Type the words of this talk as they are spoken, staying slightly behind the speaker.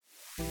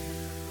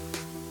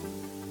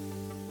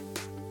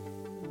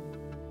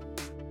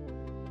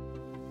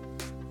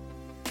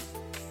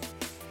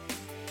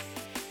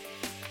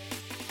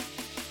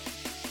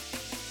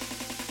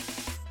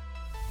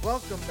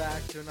Welcome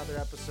back to another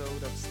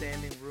episode of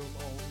Standing Room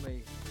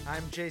Only.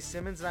 I'm Jay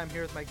Simmons and I'm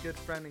here with my good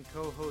friend and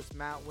co-host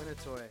Matt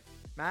Winnetoy.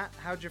 Matt,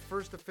 how'd your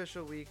first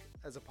official week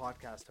as a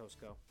podcast host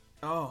go?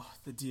 Oh,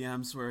 the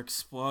DMs were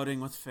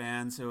exploding with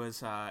fans. It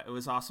was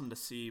awesome to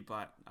see,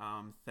 but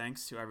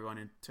thanks to everyone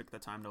who took the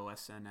time to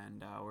listen,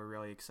 and we're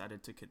really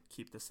excited to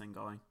keep this thing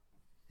going.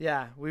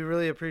 Yeah, we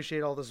really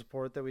appreciate all the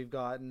support that we've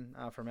gotten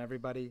from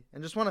everybody,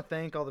 and just want to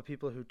thank all the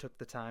people who took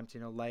the time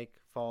to like,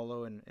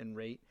 follow, and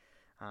rate.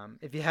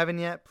 If you haven't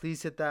yet,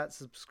 please hit that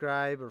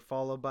subscribe or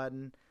follow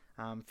button.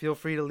 Feel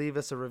free to leave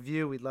us a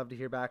review. We'd love to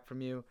hear back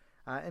from you.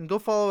 And go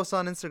follow us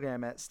on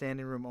Instagram at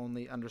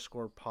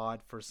standingroomonly_pod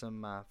for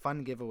some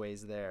fun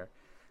giveaways there.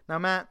 Now,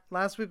 Matt,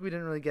 last week we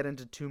didn't really get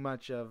into too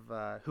much of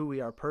who we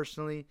are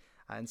personally,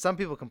 and some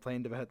people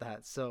complained about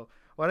that. So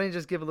why don't you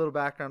just give a little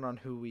background on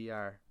who we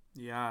are?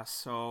 Yeah,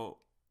 so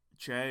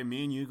Jay,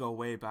 me and you go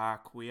way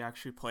back. We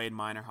actually played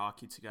minor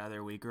hockey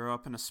together. We grew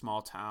up in a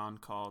small town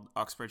called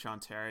Uxbridge,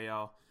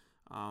 Ontario.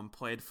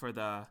 Played for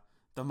the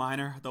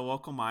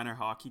local minor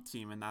hockey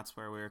team, and that's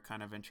where we were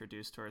kind of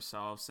introduced to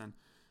ourselves. And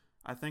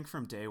I think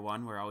from day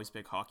one, we're always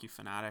big hockey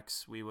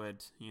fanatics. We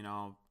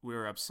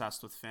were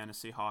obsessed with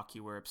fantasy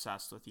hockey. We're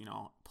obsessed with,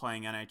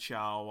 playing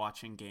NHL,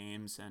 watching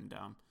games, and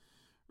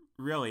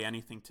really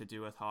anything to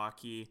do with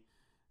hockey.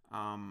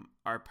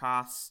 Our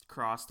paths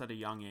crossed at a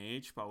young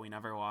age, but we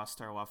never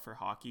lost our love for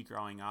hockey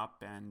growing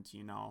up. And,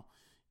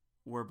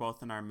 we're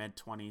both in our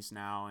mid-20s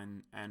now,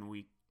 and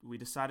we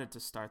decided to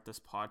start this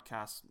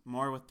podcast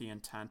more with the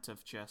intent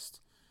of just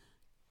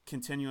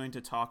continuing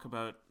to talk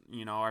about,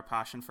 our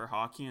passion for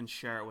hockey and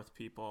share it with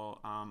people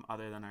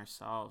other than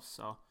ourselves.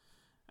 So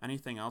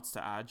anything else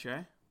to add,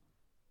 Jay?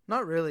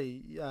 Not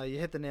really. You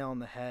hit the nail on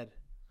the head.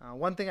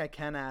 One thing I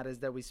can add is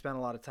that we spent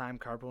a lot of time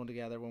carpooling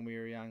together when we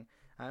were young.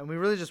 And we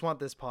really just want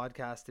this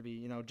podcast to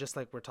be, just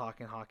like we're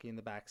talking hockey in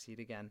the backseat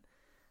again.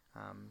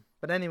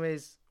 But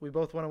anyways, we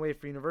both went away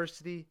for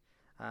university.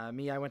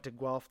 I went to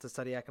Guelph to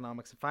study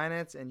economics and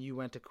finance, and you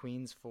went to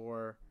Queens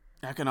for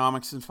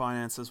economics and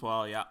finance as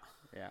well. Yeah.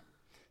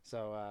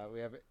 So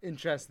we have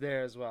interest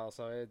there as well.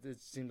 So it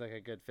seemed like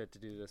a good fit to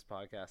do this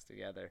podcast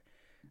together.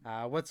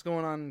 What's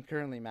going on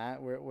currently,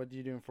 Matt? What are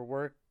you doing for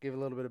work? Give a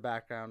little bit of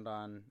background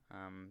on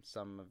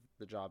some of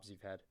the jobs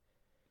you've had.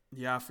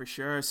 Yeah, for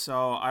sure.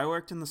 So I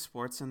worked in the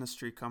sports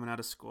industry coming out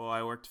of school.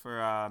 I worked for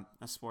a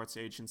sports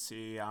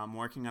agency,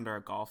 working under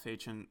a golf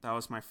agent. That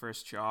was my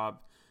first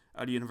job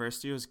out of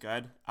university. It was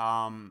good.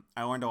 I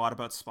learned a lot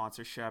about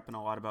sponsorship and a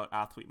lot about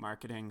athlete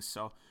marketing.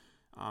 So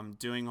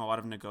doing a lot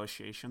of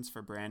negotiations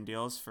for brand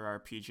deals for our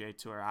PGA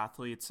Tour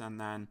athletes. And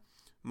then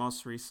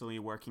most recently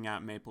working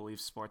at Maple Leaf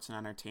Sports and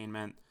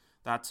Entertainment.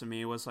 That to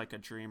me was like a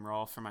dream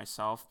role for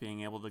myself,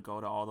 being able to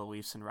go to all the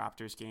Leafs and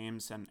Raptors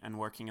games and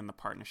working in the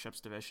partnerships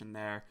division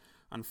there.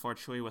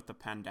 Unfortunately, with the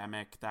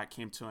pandemic, that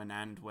came to an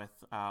end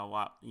with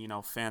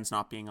fans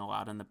not being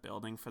allowed in the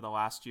building for the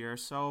last year or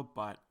so.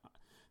 But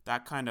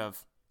that kind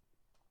of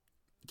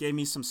gave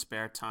me some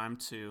spare time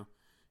to,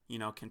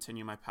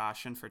 continue my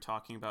passion for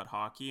talking about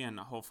hockey and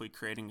hopefully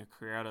creating a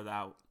career out of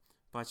that.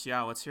 But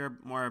yeah, let's hear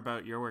more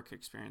about your work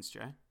experience,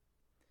 Jay.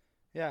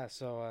 Yeah,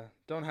 so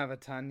don't have a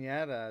ton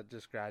yet.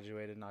 Just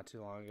graduated not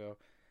too long ago.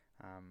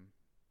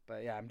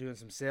 But yeah, I'm doing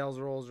some sales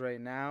roles right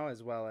now,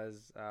 as well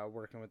as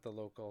working with the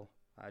local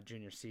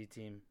junior C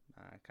team,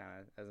 kind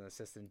of as an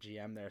assistant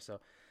GM there. So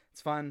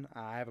it's fun.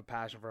 I have a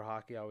passion for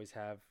hockey. I always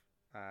have.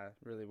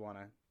 Really want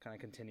to kind of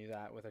continue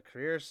that with a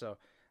career. So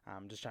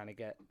I'm just trying to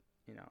get,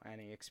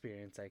 any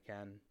experience I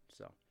can.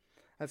 So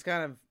that's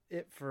kind of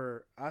it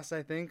for us,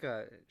 I think.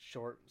 A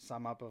short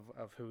sum up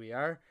of who we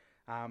are.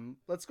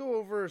 Let's go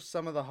over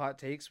some of the hot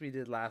takes we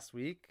did last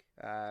week.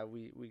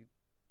 We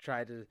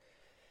tried to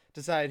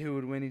decide who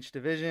would win each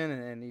division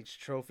and each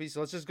trophy.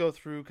 So let's just go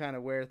through kind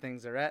of where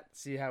things are at,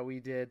 see how we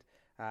did,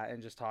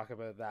 and just talk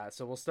about that.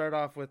 So we'll start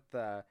off with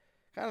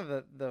kind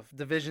of the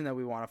division that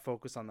we want to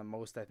focus on the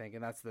most, I think,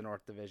 and that's the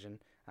North Division.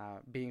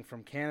 Being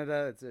from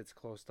Canada, it's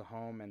close to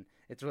home, and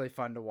it's really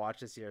fun to watch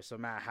this year. So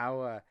Matt,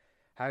 how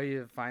are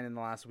you finding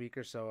the last week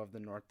or so of the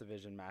North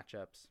Division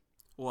matchups?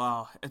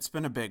 Well, it's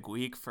been a big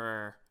week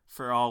for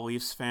all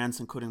Leafs fans,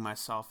 including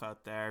myself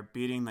out there.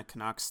 Beating the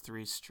Canucks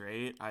 3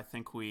 straight, I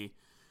think we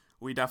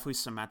definitely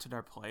cemented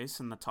our place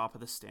in the top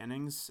of the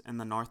standings in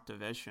the North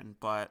Division.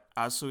 But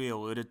as we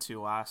alluded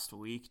to last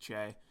week,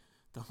 Jay,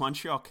 the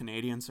Montreal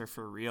Canadiens are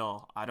for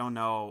real. I don't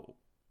know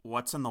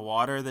what's in the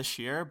water this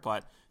year,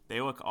 but they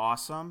look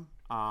awesome.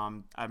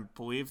 I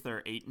believe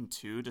they're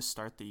 8-2 to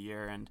start the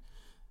year, and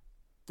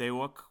they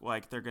look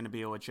like they're going to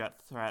be a legit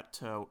threat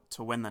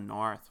to win the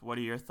North. What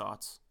are your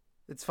thoughts?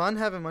 It's fun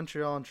having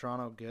Montreal and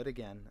Toronto good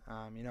again.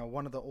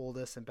 One of the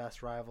oldest and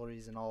best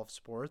rivalries in all of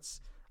sports,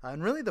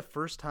 and really the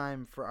first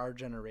time for our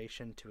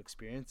generation to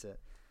experience it.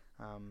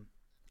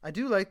 I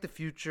do like the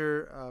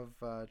future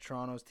of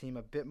Toronto's team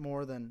a bit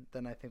more than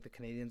I think the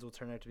Canadiens will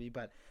turn out to be,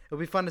 but it'll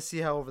be fun to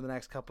see how over the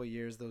next couple of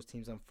years those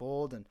teams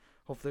unfold, and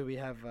hopefully we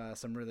have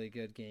some really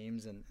good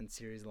games and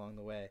series along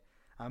the way.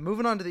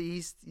 Moving on to the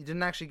East, you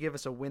didn't actually give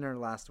us a winner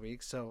last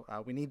week, so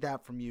we need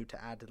that from you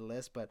to add to the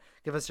list, but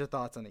give us your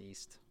thoughts on the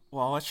East.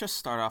 Well, let's just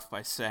start off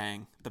by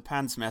saying the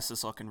Pens miss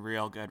is looking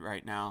real good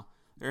right now.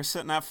 They're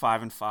sitting at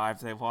 5-5.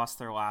 They've lost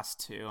their last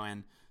two,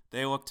 and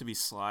they look to be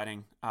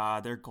sliding.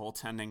 Their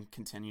goaltending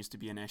continues to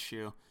be an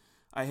issue.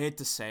 I hate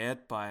to say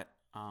it, but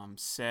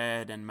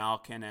Sid and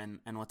Malkin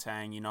and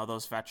Letang,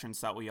 those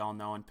veterans that we all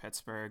know in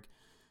Pittsburgh,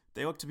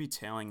 they look to be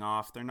tailing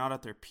off. They're not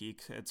at their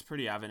peak. It's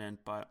pretty evident,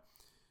 but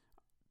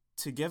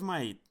to give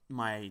my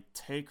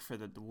take for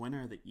the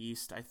winner of the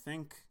East, I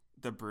think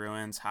the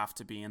Bruins have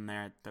to be in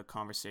there, the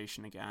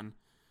conversation again.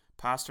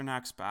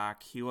 Pasternak's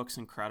back. He looks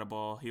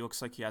incredible. He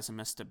looks like he hasn't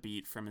missed a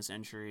beat from his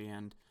injury,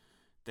 and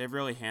they've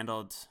really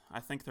handled. I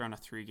think they're on a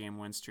 3-game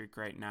win streak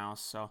right now,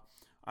 so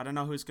I don't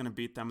know who's going to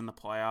beat them in the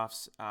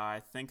playoffs.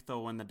 I think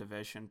they'll win the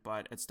division,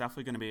 but it's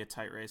definitely going to be a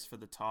tight race for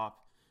the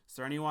top. Is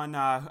there anyone?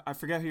 I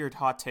forget who your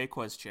hot take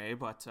was, Jay,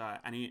 but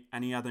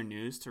any other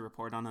news to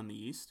report on the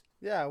East?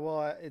 Yeah,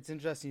 well, it's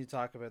interesting you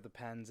talk about the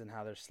Pens and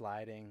how they're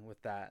sliding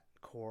with that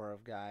core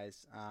of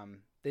guys.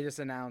 They just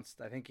announced,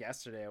 I think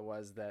yesterday it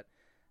was, that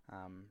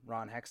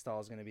Ron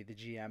Hextall is going to be the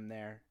GM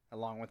there,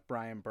 along with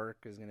Brian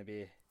Burke is going to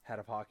be head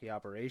of hockey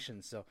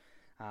operations. So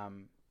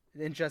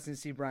interesting to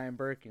see Brian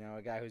Burke,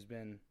 a guy who's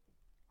been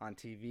on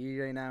TV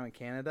right now in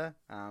Canada,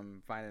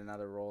 find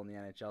another role in the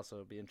NHL. So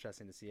it'll be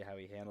interesting to see how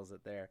he handles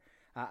it there.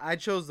 I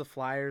chose the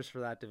Flyers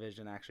for that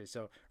division, actually.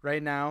 So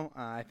right now,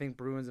 I think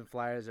Bruins and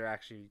Flyers are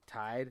actually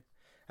tied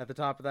at the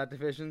top of that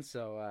division.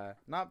 So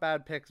not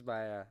bad picks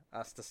by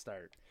us to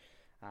start.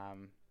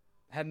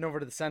 Heading over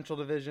to the Central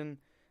Division,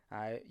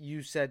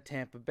 you said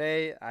Tampa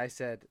Bay. I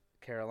said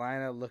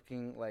Carolina,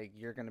 looking like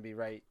you're going to be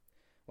right.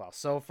 Well,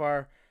 so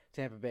far,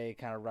 Tampa Bay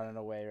kind of running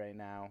away right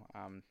now,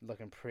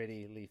 looking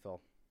pretty lethal.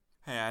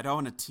 Hey, I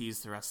don't want to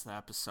tease the rest of the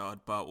episode,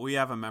 but we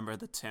have a member of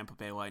the Tampa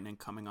Bay Lightning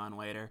coming on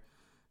later.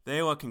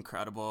 They look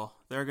incredible.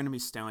 They're going to be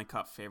Stanley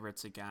Cup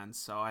favorites again,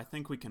 so I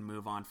think we can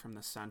move on from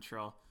the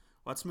Central.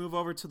 Let's move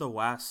over to the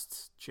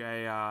West.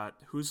 Jay,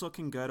 who's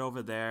looking good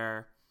over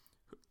there?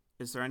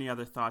 Is there any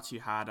other thoughts you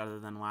had other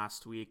than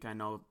last week? I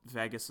know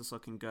Vegas is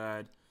looking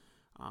good.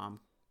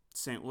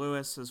 St.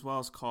 Louis as well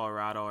as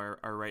Colorado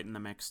are right in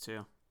the mix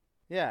too.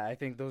 Yeah, I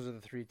think those are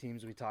the 3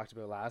 teams we talked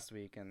about last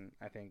week, and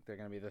I think they're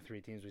going to be the 3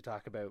 teams we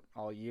talk about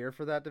all year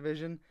for that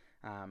division.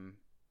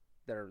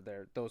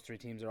 Those 3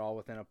 teams are all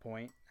within a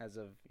point as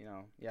of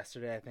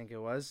yesterday, I think it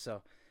was.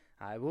 So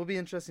it will be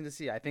interesting to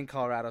see. I think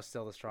Colorado's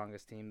still the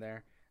strongest team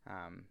there,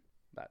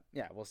 but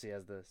yeah, we'll see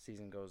as the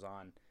season goes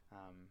on.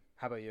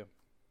 How about you?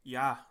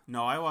 Yeah,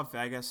 no, I love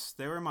Vegas.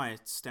 They were my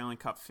Stanley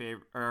Cup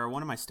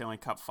one of my Stanley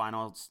Cup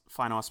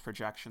finalist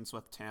projections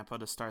with Tampa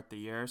to start the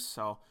year.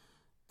 So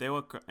they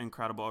look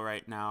incredible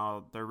right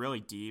now. They're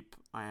really deep,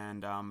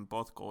 and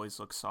both goalies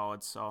look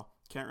solid. So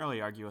can't really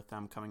argue with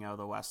them coming out of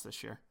the West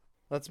this year.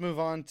 Let's move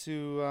on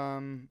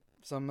to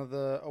some of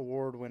the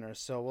award winners.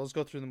 So we'll just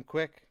go through them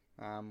quick.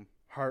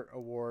 Hart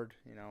Award,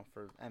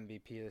 for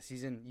MVP of the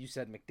season. You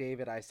said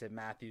McDavid. I said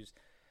Matthews.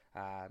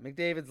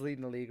 McDavid's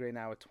leading the league right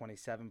now with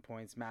 27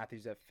 points.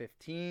 Matthews at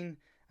 15.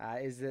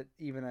 Is it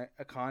even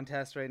a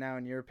contest right now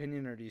in your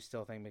opinion, or do you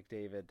still think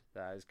McDavid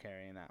is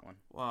carrying that one?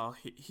 Well,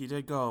 he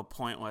did go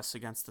pointless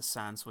against the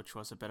Sens, which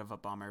was a bit of a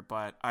bummer,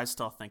 but I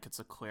still think it's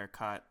a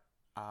clear-cut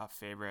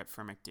favorite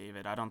for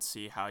McDavid. I don't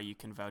see how you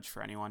can vouch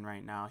for anyone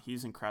right now.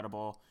 He's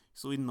incredible.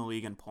 He's leading the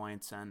league in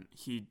points, and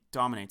he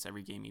dominates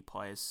every game he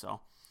plays. So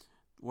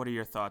what are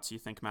your thoughts? You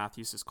think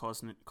Matthews is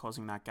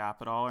closing that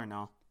gap at all, or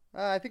no?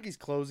 I think he's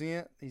closing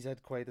it. He's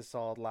had quite a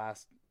solid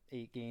last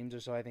 8 games or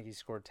so. I think he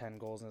scored 10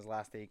 goals in his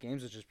last 8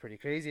 games, which is pretty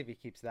crazy. If he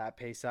keeps that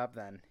pace up,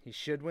 then he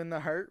should win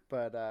the Hart,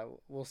 but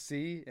we'll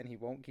see, and he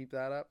won't keep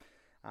that up.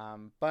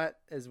 But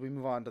as we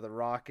move on to the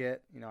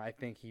Rocket, I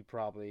think he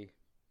probably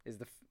is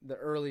the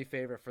early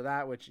favorite for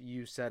that, which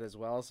you said as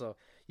well. So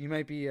you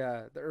might be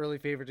the early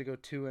favorite to go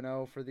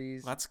 2-0 for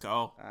these. Let's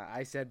go.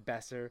 I said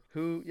Besser,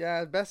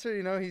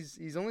 Besser,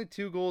 he's only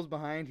 2 goals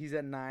behind. He's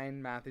at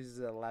 9. Matthews is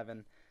at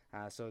 11.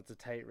 So it's a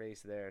tight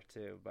race there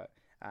too. But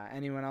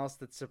anyone else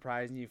that's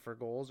surprising you for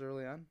goals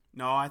early on?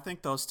 No, I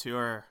think those 2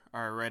 are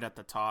right at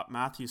the top.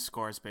 Matthews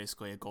scores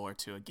basically a goal or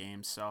 2 a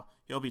game, so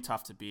he'll be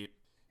tough to beat.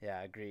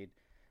 Yeah, agreed.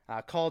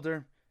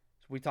 Calder,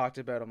 we talked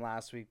about him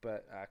last week,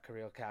 but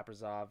Kirill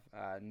Kaprizov,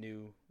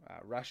 new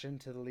Russian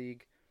to the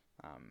league,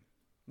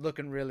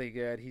 looking really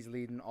good. He's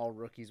leading all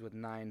rookies with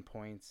 9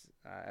 points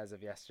as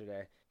of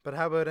yesterday. But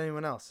how about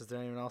anyone else? Is there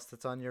anyone else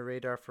that's on your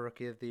radar for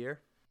Rookie of the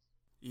Year?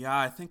 Yeah,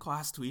 I think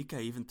last week I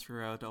even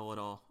threw out a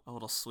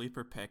little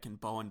sleeper pick in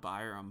Bowen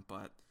Byram,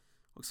 but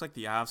looks like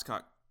the Avs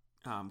got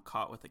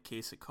caught with a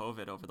case of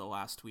COVID over the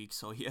last week,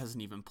 so he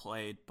hasn't even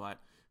played. But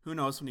who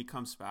knows when he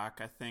comes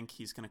back? I think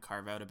he's going to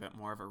carve out a bit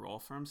more of a role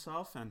for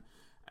himself, and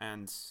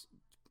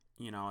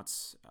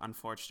it's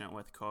unfortunate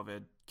with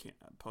COVID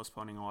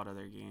postponing a lot of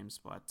their games,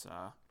 but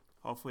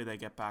hopefully they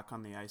get back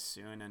on the ice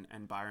soon,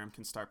 and Byram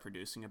can start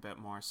producing a bit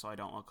more, so I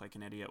don't look like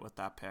an idiot with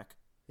that pick.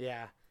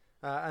 Yeah.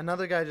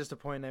 Another guy just to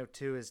point out,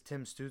 too, is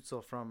Tim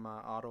Stützle from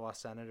Ottawa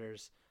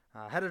Senators.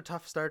 Had a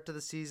tough start to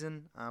the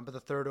season, but the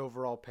 3rd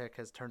overall pick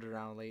has turned it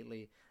around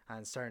lately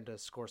and starting to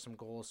score some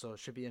goals. So it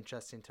should be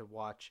interesting to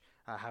watch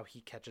how he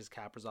catches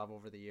Kaprizov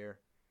over the year.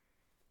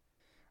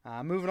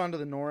 Moving on to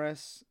the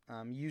Norris,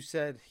 you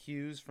said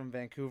Hughes from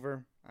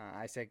Vancouver.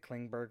 I said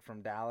Klingberg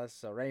from Dallas.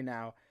 So right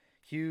now,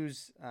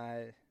 Hughes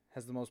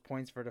has the most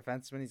points for a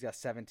defenseman. He's got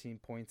 17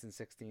 points in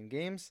 16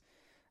 games.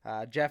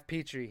 Jeff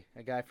Petrie,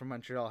 a guy from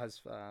Montreal,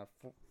 has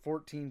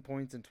 14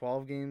 points in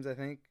 12 games, I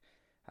think.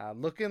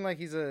 Looking like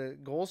he's a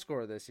goal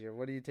scorer this year.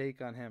 What do you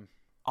take on him?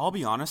 I'll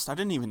be honest, I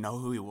didn't even know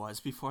who he was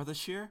before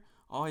this year.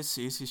 All I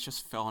see is he's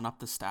just filling up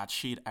the stat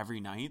sheet every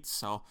night.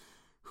 So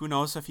who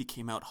knows if he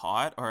came out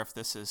hot or if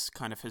this is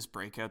kind of his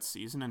breakout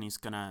season and he's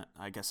going to,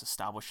 I guess,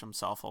 establish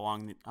himself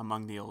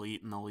among the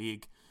elite in the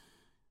league.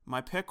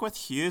 My pick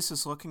with Hughes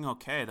is looking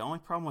okay. The only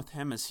problem with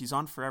him is he's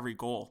on for every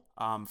goal,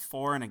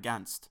 for and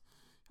against.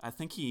 I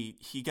think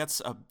he gets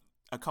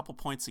a couple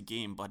points a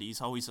game, but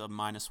he's always a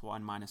 -1,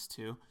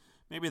 -2.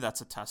 Maybe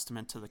that's a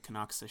testament to the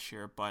Canucks this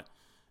year, but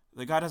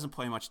the guy doesn't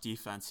play much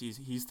defense.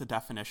 He's the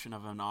definition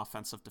of an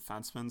offensive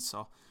defenseman,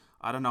 so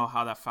I don't know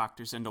how that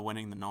factors into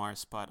winning the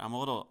Norris, but I'm a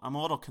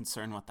little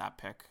concerned with that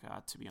pick,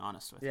 to be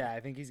honest with you. Yeah, I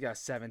think he's got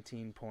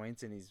 17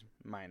 points and he's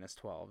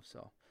 -12,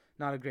 so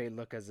not a great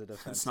look as a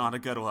defenseman. It's not a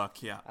good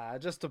look, yeah.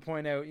 Just to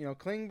point out,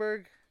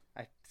 Klingberg,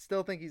 I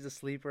still think he's a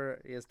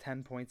sleeper. He has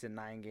 10 points in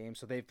 9 games,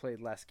 so they've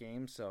played less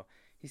games, so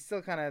he's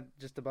still kind of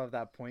just above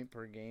that point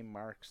per game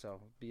mark, so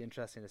it'll be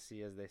interesting to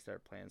see as they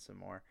start playing some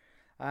more.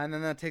 And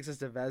then that takes us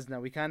to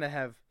Vezina. We kind of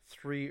have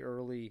 3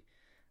 early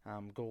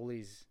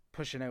goalies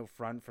pushing out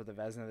front for the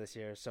Vezina this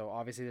year. So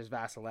obviously there's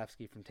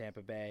Vasilevsky from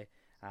Tampa Bay,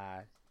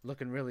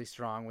 looking really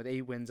strong with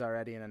 8 wins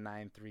already and a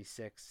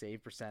 .936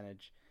 save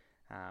percentage.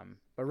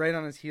 But right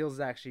on his heels is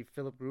actually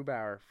Philip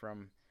Grubauer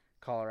from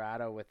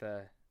Colorado with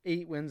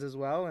 8 wins as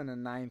well and a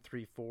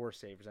 .934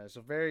 save percentage.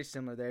 So very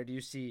similar there. Do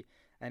you see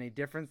any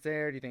difference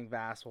there? Do you think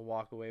Vass will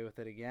walk away with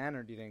it again,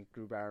 or do you think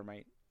Grubauer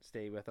might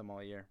stay with him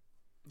all year?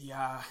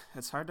 Yeah,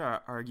 it's hard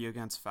to argue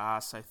against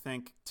Vass. I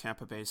think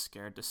Tampa Bay's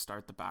scared to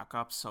start the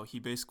backup, so he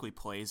basically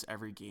plays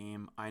every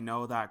game. I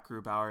know that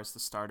Grubauer is the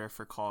starter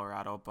for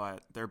Colorado,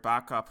 but their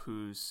backup,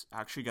 who's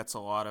actually gets a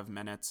lot of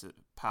minutes,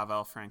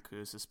 Pavel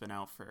Francouz, has been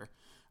out for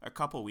a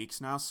couple weeks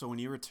now, so when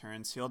he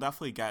returns, he'll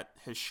definitely get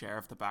his share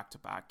of the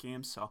back-to-back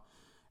games, so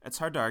it's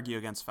hard to argue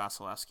against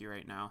Vasilevsky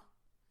right now.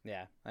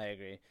 Yeah, I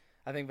agree.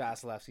 I think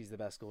Vasilevsky's the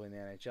best goalie in the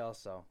NHL,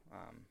 so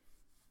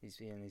he's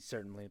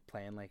certainly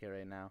playing like it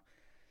right now.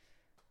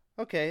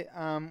 Okay,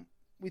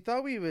 we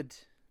thought we would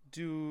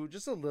do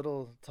just a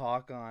little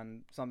talk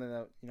on something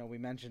that we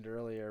mentioned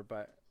earlier,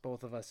 but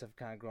both of us have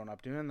kind of grown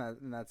up doing that,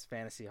 and that's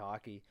fantasy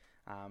hockey.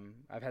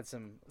 I've had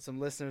some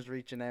listeners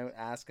reaching out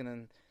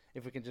asking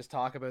if we can just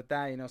talk about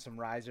that. Some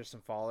risers,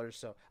 some fallers.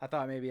 So I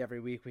thought maybe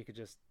every week we could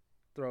just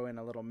throw in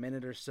a little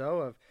minute or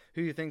so of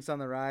who you think's on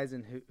the rise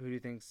and who do you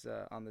think's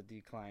on the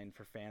decline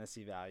for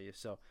fantasy value.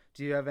 So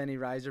do you have any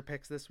riser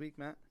picks this week,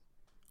 Matt?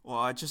 Well,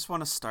 I just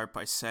want to start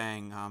by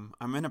saying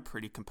I'm in a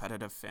pretty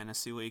competitive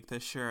fantasy league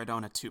this year. I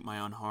don't want to toot my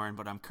own horn,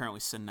 but I'm currently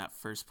sitting at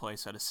first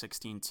place out of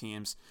 16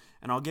 teams.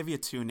 And I'll give you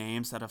 2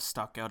 names that have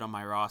stuck out on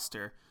my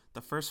roster.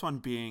 The first one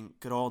being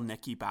good old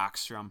Nicky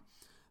Backstrom.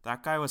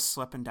 That guy was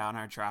slipping down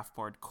our draft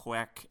board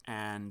quick,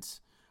 and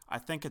I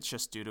think it's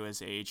just due to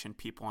his age and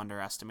people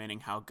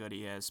underestimating how good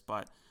he is.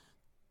 But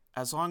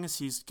as long as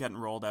he's getting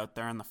rolled out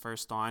there in the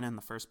first line and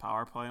the first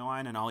power play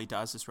line, and all he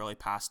does is really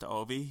pass to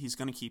Ovi, he's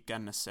going to keep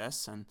getting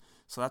assists. And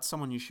so that's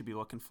someone you should be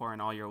looking for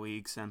in all your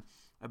leagues. And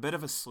a bit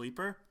of a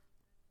sleeper,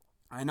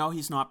 I know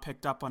he's not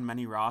picked up on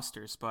many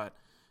rosters, but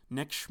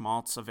Nick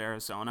Schmaltz of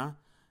Arizona,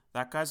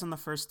 that guy's in the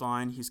first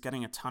line. He's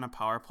getting a ton of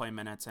power play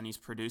minutes, and he's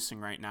producing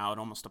right now at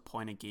almost a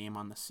point a game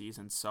on the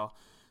season. So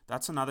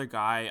that's another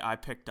guy I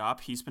picked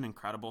up. He's been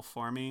incredible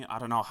for me. I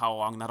don't know how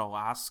long that'll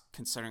last,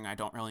 considering I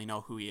don't really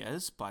know who he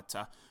is, but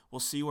we'll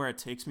see where it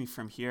takes me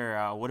from here.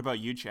 What about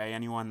you, Jay?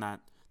 Anyone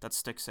that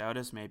sticks out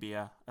as maybe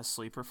a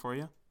sleeper for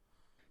you?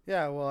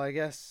 Yeah, well, I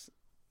guess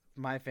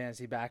my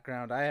fantasy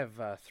background, I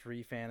have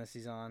 3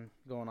 fantasies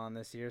going on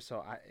this year,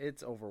 so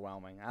it's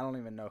overwhelming. I don't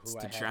even know who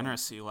I have. It's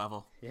degeneracy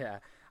level. Yeah,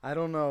 I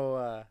don't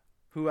know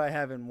who I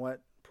have in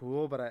what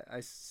pool, but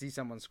I see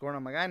someone scoring.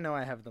 I'm like, I know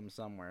I have them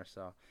somewhere,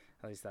 so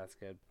at least that's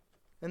good.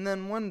 And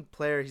then one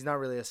player, he's not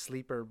really a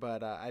sleeper,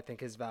 but I think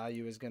his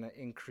value is going to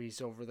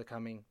increase over the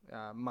coming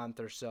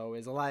month or so,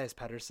 is Elias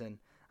Pettersson.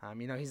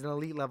 He's an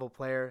elite level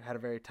player, had a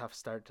very tough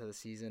start to the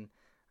season,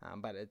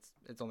 but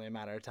it's only a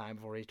matter of time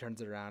before he turns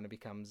it around and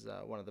becomes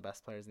one of the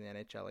best players in the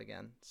NHL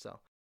again.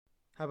 So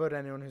how about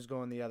anyone who's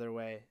going the other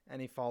way?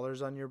 Any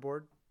fallers on your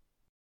board?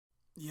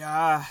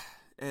 Yeah,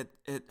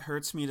 it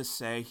hurts me to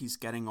say he's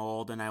getting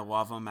old, and I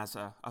love him as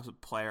a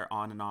player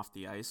on and off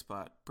the ice,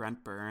 but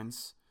Brent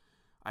Burns,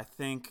 I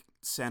think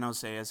San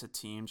Jose as a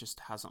team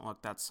just hasn't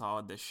looked that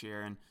solid this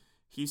year, and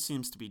he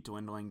seems to be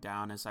dwindling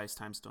down. His ice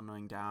time's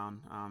dwindling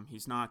down.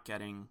 He's not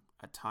getting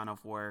a ton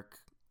of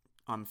work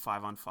on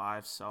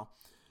 5-on-5, so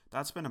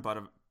that's been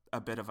about a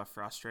bit of a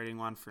frustrating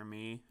one for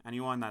me.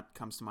 Anyone that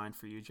comes to mind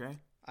for you, Jay?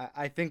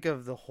 I think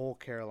of the whole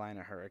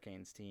Carolina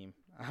Hurricanes team.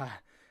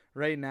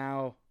 Right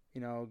now,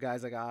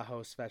 guys like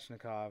Aho,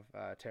 Svechnikov,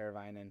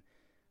 Teravainen,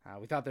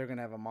 we thought they were going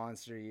to have a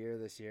monster year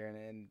this year,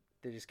 and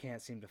they just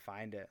can't seem to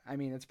find it. I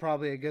mean, it's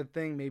probably a good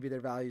thing. Maybe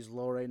their value's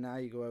low right now.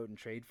 You go out and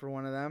trade for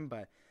one of them,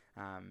 but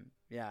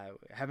I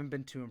haven't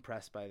been too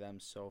impressed by them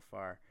so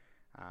far.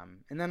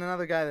 And then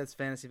another guy that's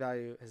fantasy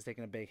value has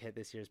taken a big hit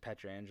this year is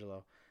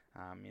Pietrangelo.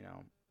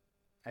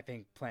 I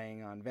think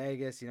playing on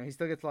Vegas, he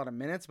still gets a lot of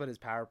minutes, but his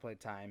power play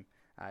time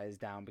is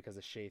down because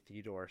of Shea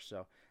Theodore.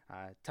 So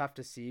tough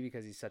to see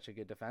because he's such a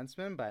good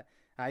defenseman, but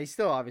he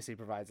still obviously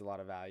provides a lot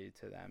of value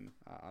to them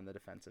on the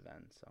defensive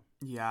end. So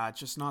yeah,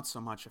 just not so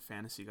much a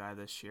fantasy guy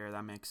this year.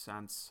 That makes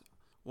sense.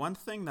 One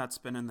thing that's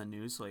been in the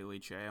news lately,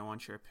 Jay, I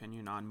want your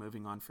opinion on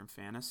moving on from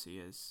fantasy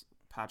is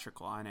Patrik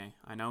Laine.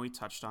 I know we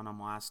touched on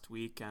him last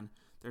week, and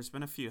there's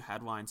been a few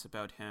headlines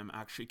about him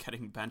actually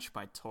getting benched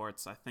by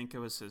Torts. I think it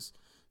was his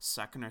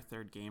second or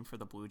third game for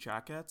the Blue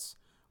Jackets.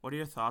 What are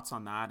your thoughts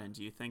on that, and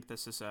do you think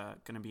this is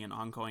going to be an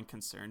ongoing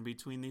concern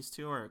between these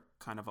two, or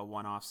kind of a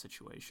one-off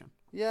situation?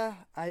 Yeah,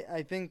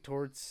 I think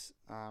Torts,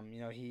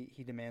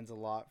 he demands a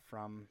lot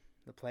from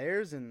the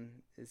players, and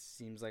it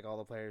seems like all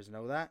the players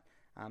know that.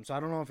 So I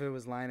don't know if it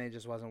was Laine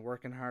just wasn't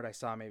working hard. I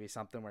saw maybe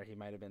something where he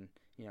might have been,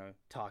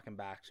 talking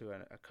back to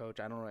a coach.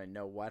 I don't really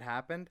know what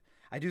happened.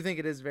 I do think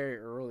it is very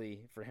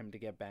early for him to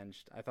get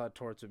benched. I thought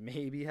Torts would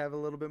maybe have a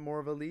little bit more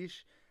of a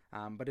leash,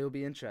 but it'll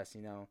be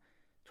interesting.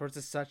 Torts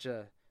is such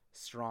a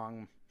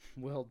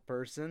strong-willed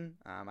person.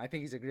 I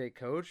think he's a great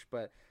coach,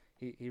 but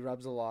he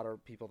rubs a lot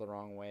of people the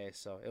wrong way.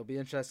 So it'll be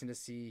interesting to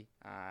see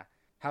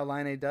how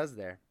Laine does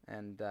there.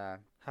 And how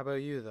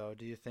about you, though?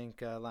 Do you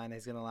think Laine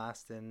is going to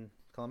last in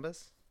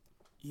Columbus?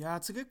 Yeah,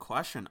 it's a good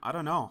question. I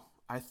don't know.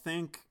 I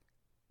think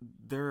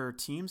there are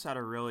teams at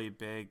a really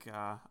big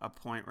a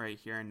point right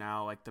here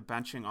now. Like the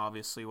benching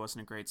obviously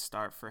wasn't a great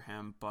start for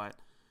him, but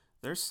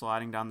they're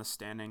sliding down the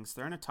standings.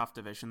 They're in a tough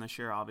division this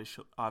year,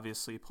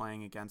 obviously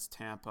playing against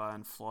Tampa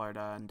and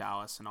Florida and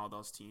Dallas and all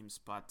those teams.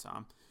 But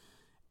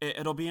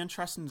it'll be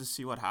interesting to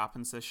see what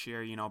happens this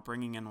year.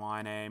 Bringing in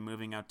Laine,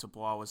 moving out to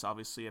Dubois was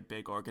obviously a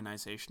big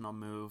organizational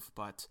move,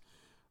 but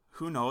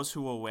who knows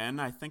who will win.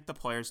 I think the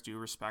players do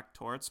respect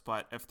Torts,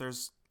 but if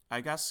there's, I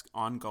guess,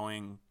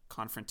 ongoing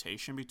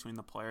confrontation between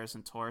the players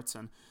and Torts,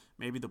 and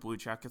maybe the Blue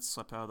Jackets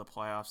slip out of the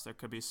playoffs, there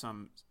could be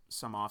some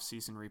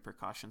off-season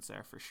repercussions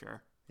there for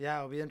sure. Yeah,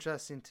 it'll be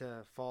interesting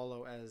to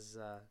follow as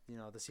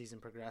the season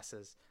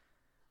progresses.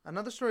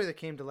 Another story that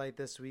came to light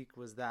this week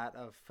was that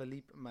of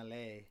Philippe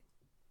Mallet.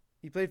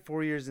 He played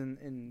 4 years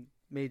in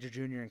Major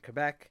Junior in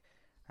Quebec,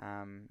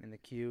 in the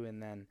Q, and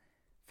then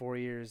 4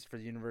 years for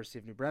the University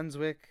of New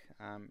Brunswick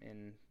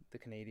in the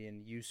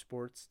Canadian U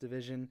Sports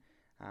division,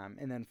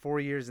 and then 4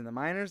 years in the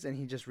minors, and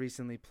he just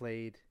recently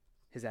played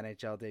his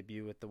NHL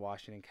debut with the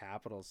Washington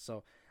Capitals.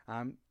 So,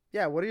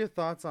 what are your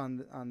thoughts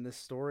on this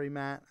story,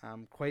 Matt?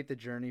 Quite the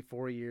journey,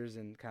 4 years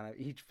in kind of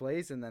each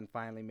place, and then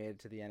finally made it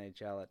to the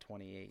NHL at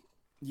 28.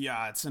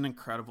 Yeah, it's an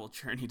incredible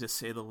journey to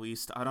say the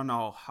least. I don't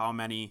know how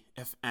many,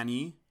 if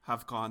any,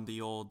 have gone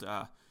the old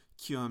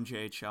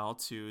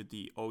QMJHL to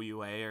the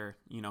OUA or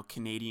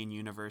Canadian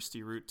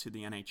University route to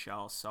the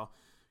NHL. So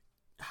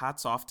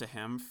hats off to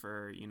him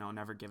for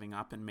never giving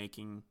up and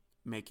making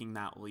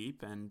that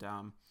leap. And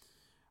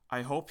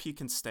I hope he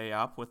can stay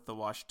up with the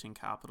Washington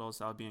Capitals.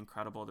 That would be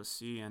incredible to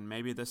see. And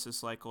maybe this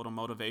is like a little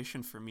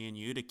motivation for me and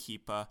you to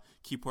keep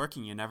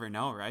working. You never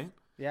know, right?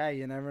 Yeah,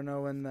 you never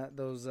know when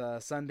those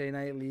Sunday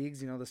night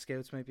leagues, the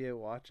scouts might be out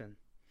watching.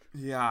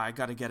 Yeah, I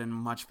got to get in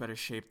much better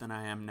shape than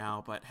I am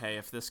now. But hey,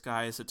 if this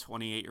guy is a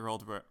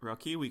 28-year-old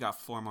rookie, we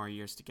got 4 more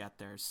years to get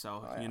there.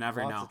 So you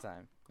never know. Lots of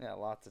time. Yeah,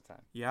 lots of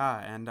time. Yeah,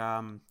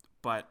 and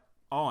but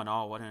all in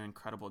all, what an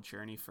incredible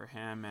journey for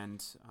him.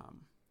 And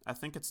I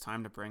think it's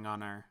time to bring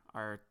on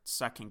our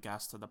second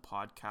guest of the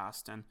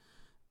podcast. And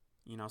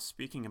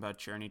speaking about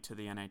journey to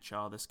the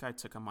NHL, this guy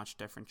took a much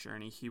different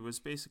journey. He was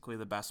basically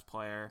the best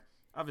player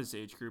of his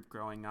age group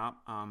growing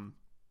up.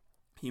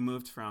 He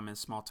moved from his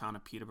small town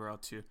of Peterborough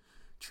to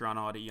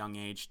Toronto at a young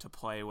age to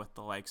play with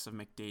the likes of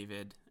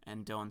McDavid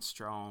and Dylan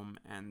Strome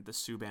and the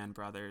Subban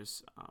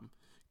brothers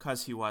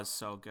because he was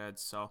so good.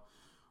 So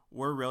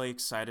we're really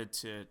excited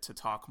to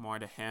talk more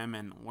to him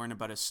and learn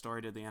about his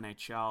story to the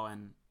NHL.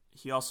 And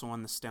he also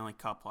won the Stanley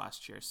Cup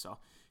last year. So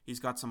he's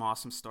got some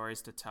awesome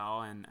stories to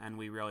tell, and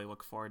we really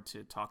look forward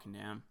to talking to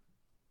him.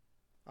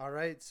 All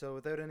right, so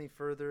without any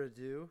further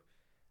ado,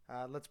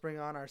 let's bring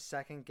on our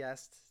second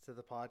guest to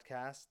the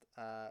podcast,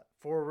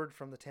 forward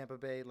from the Tampa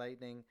Bay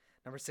Lightning,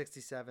 number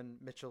 67,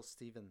 Mitchell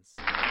Stephens.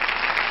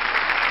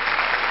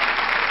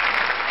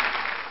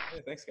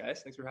 Hey, thanks,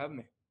 guys. Thanks for having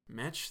me.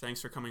 Mitch,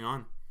 thanks for coming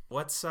on.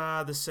 What's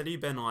the city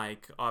been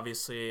like?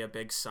 Obviously a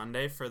big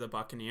Sunday for the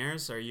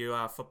Buccaneers. Are you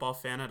a football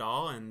fan at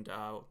all? And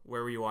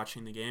where were you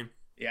watching the game?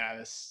 Yeah,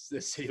 this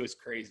city was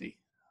crazy.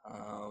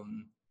 I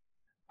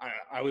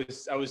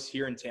was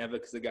here in Tampa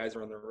because the guys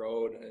were on the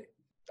road.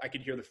 I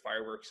could hear the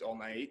fireworks all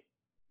night.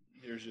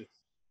 There's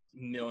just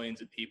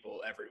millions of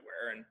people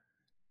everywhere, and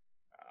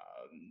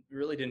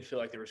really didn't feel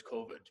like there was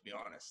COVID, to be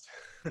honest.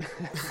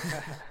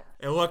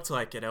 It looked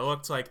like it. It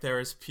looked like there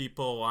was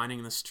people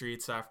lining the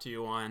streets after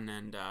you won,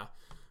 and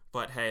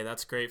But hey,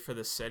 that's great for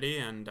the city,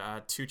 and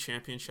 2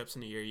 championships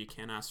in a year. You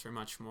can't ask for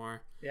much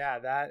more. Yeah,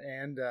 that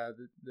and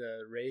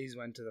the Rays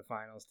went to the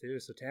finals too.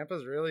 So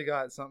Tampa's really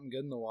got something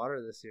good in the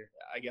water this year.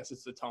 I guess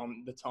it's the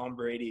Tom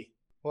Brady.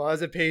 Well,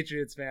 as a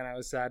Patriots fan, I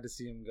was sad to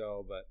see him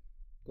go, but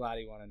glad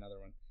he won another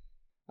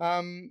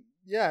one.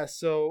 Yeah,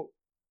 so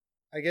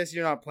I guess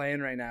you're not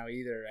playing right now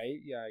either, right?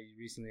 Yeah, you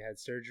recently had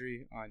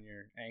surgery on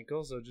your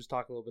ankle, so just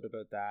talk a little bit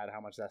about that,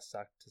 how much that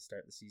sucked to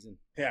start the season.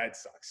 Yeah, it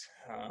sucks.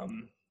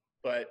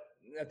 But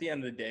at the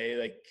end of the day,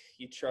 like,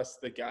 you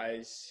trust the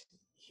guys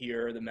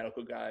here, the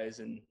medical guys,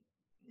 and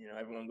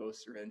everyone goes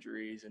through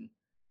injuries,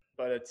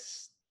 but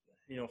it's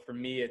for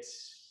me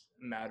it's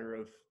a matter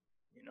of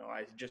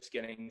I just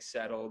getting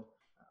settled.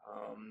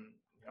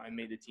 I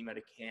made the team out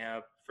of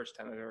camp, first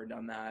time I've ever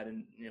done that,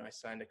 and I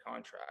signed a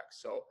contract.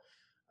 So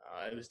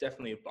it was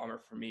definitely a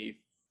bummer for me,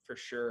 for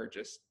sure.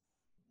 Just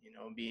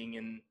being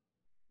in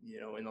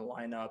in the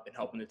lineup and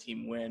helping the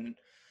team win.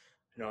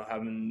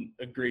 Having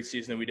a great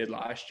season that we did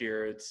last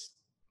year, it's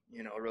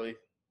really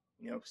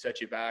set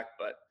you back.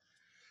 But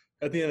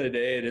at the end of the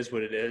day, it is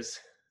what it is.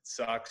 It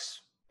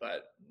sucks,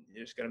 but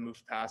you just got to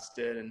move past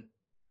it and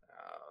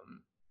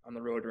on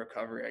the road to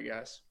recovery, I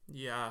guess.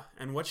 Yeah.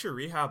 And what's your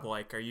rehab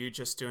like? Are you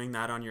just doing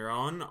that on your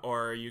own,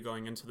 or are you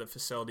going into the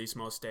facilities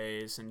most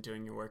days and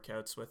doing your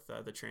workouts with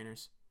the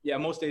trainers? Yeah,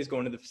 most days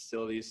going to the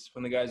facilities.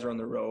 When the guys are on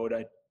the road,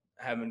 I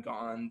haven't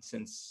gone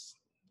since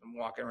I'm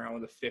walking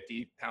around with a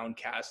 50-pound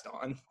cast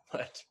on.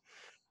 But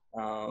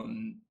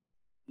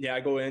yeah, I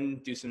go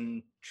in, do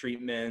some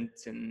treatment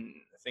and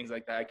things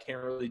like that. I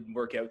can't really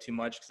work out too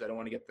much because I don't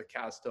want to get the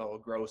cast all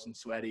gross and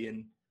sweaty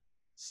and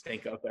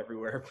stink up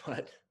everywhere.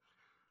 But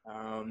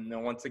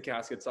then once the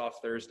cast gets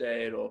off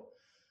Thursday,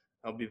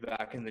 I'll be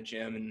back in the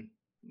gym and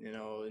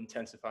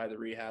intensify the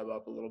rehab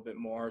up a little bit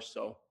more.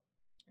 So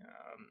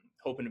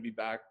hoping to be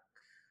back,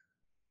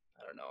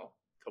 I don't know,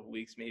 a couple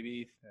weeks,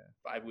 maybe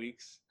 5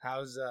 weeks.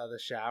 How's the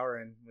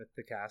showering with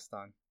the cast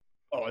on?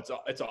 Oh, it's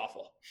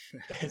awful.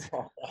 It's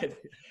awful.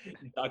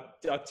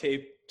 Duct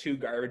tape 2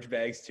 garbage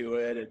bags to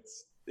it.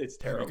 It's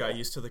terrible. Have you got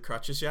used to the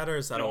crutches yet, or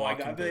is that a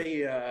walking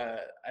I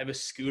have a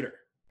scooter.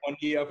 One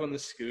knee up on the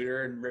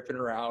scooter and ripping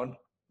around.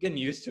 Getting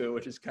used to it,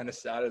 which is kind of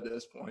sad at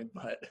this point,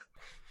 but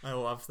I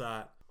love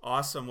that.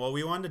 Awesome. Well,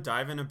 we wanted to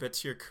dive in a bit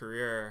to your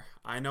career.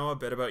 I know a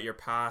bit about your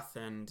path,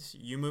 and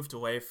you moved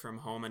away from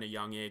home at a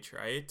young age,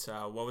 right?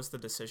 What was the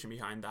decision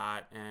behind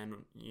that? And,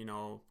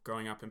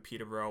 growing up in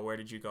Peterborough, where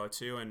did you go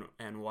to,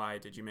 and why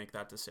did you make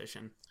that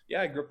decision?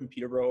 Yeah, I grew up in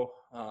Peterborough.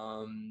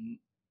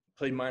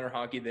 Played minor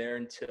hockey there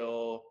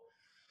until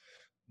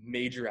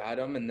Major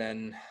Adam, and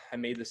then I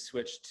made the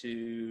switch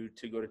to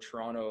go to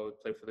Toronto,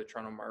 play for the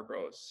Toronto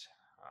Marlboros.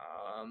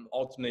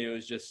 Ultimately, it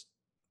was just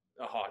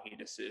a hockey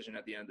decision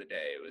at the end of the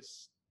day. It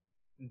was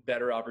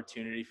better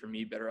opportunity for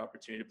me, better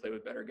opportunity to play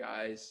with better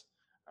guys.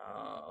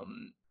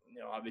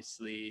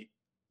 Obviously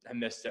I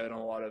missed out on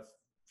a lot of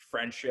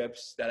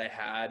friendships that I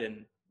had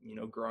and,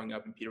 growing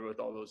up in Peterborough with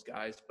all those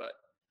guys, but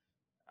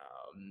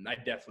I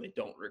definitely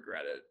don't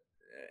regret it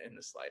in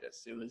the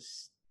slightest. It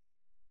was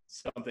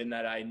something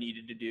that I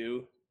needed to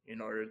do in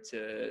order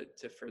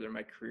to further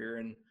my career.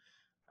 And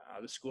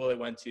the school I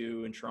went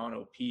to in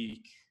Toronto,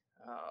 Peak,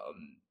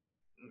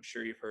 I'm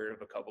sure you've heard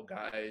of a couple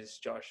guys,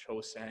 Josh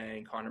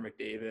Hosang, Connor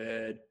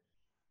McDavid,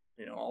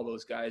 all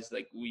those guys.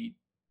 Like, we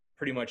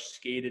pretty much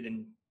skated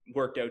and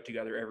worked out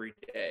together every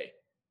day.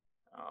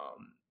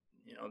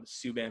 The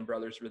Subban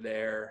brothers were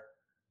there,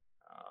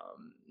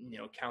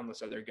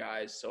 countless other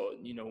guys. So,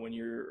 when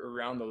you're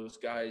around those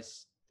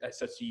guys at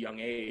such a young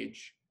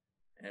age,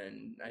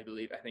 and I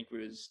think it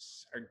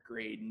was our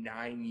grade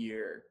 9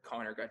 year,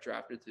 Connor got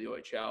drafted to the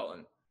OHL,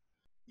 and,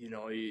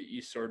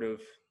 you sort of,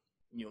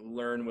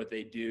 learn what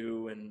they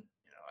do and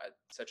at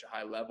such a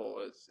high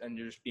level and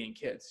you're just being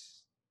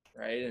kids,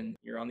 right? And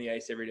you're on the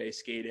ice every day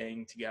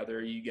skating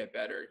together, you get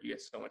better, you get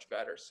so much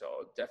better.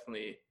 So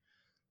definitely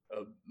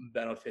a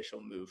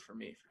beneficial move for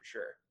me, for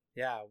sure.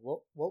 Yeah,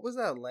 what was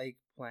that like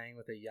playing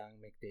with a young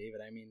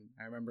McDavid? I mean,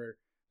 I remember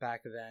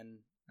back then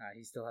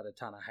he still had a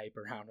ton of hype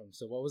around him.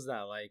 So what was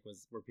that like?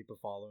 Were people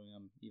following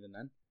him even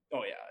then?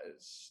 Oh yeah,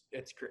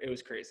 it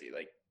was crazy.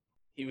 Like,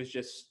 he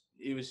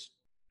was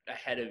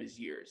ahead of his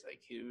years. Like,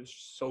 he was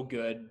so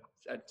good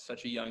at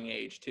such a young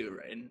age too,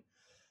 right? And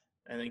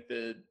I think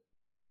the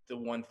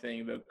one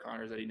thing about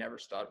Connor is that he never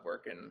stopped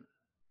working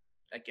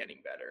at getting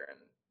better, and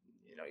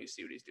you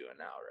see what he's doing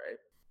now, right?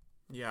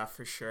 Yeah,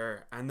 for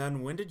sure. And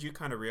then when did you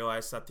kind of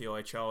realize that the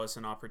OHL was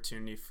an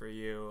opportunity for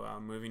you?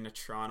 Moving to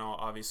Toronto,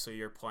 obviously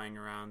you're playing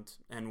around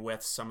and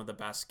with some of the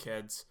best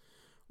kids.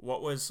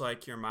 What was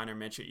like your minor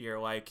midget year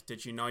like?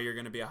 Did you know you're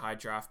going to be a high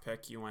draft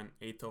pick? You went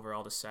 8th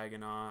overall to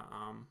Saginaw.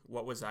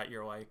 What was that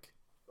year like?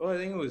 Well, I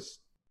think it was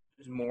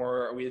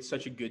more, we had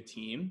such a good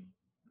team.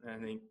 And I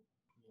think,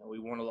 we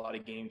won a lot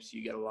of games. So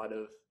you get a lot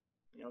of,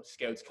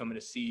 scouts coming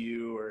to see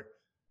you or,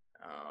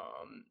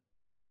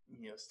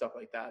 stuff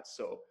like that.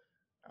 So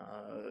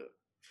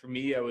for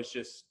me, I was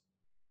just,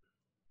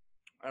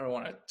 I don't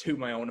want to toot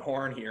my own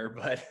horn here,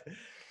 but,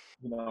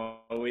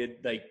 we had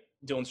like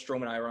Dylan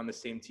Strome and I were on the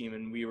same team,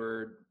 and we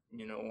were,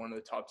 one of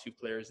the top two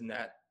players in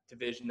that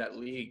division, that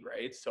league,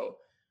 right? So,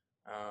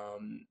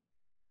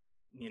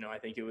 I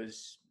think it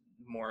was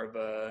more of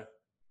a,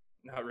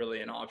 not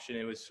really an option.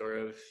 It was sort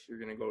of, you're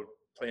going to go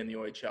play in the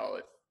OHL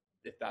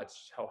if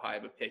that's how high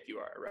of a pick you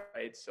are,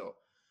 right? So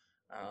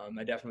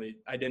I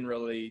didn't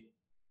really,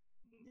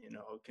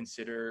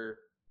 consider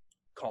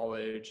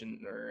college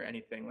or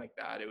anything like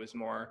that. It was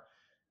more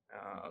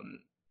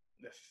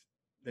the,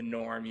 the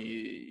norm.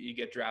 You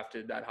get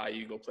drafted that high,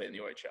 you go play in the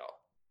OHL.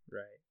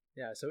 Right.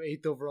 Yeah. So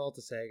 8th overall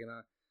to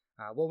Saginaw.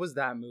 What was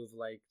that move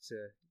like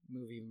to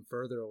move even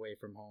further away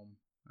from home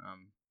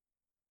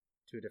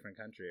to a different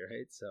country,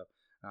 right? So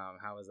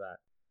how was that?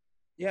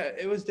 Yeah,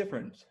 it was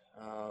different.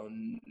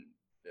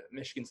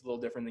 Michigan's a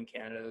little different than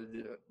Canada.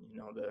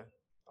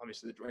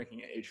 Obviously the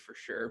drinking age for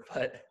sure,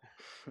 but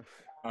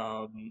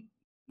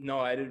no,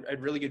 I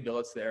had really good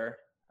billets there.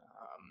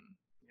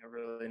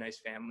 Really nice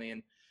family,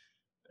 and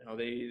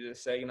the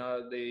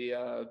Saginaw, they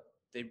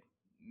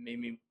made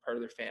me part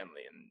of their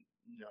family,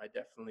 and I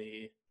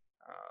definitely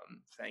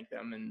thank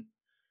them, and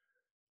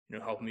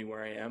helping me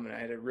where I am. And I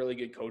had a really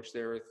good coach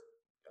there with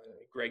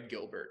Greg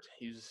Gilbert.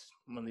 He's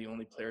one of the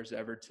only players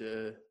ever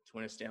to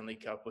win a Stanley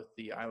Cup with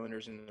the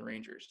Islanders and the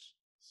Rangers.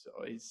 So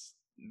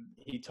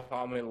he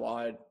taught me a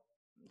lot,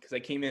 because I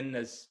came in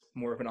as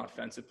more of an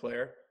offensive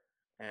player,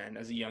 and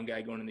as a young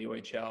guy going in the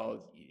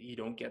OHL, you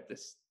don't get the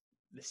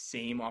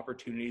same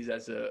opportunities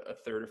as a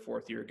third or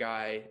fourth year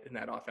guy in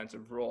that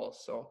offensive role.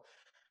 So,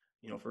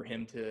 for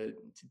him to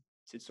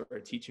sort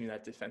of teach me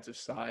that defensive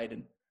side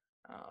and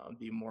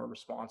be more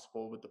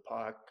responsible with the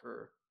puck,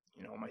 or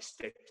my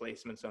stick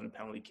placements on a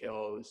penalty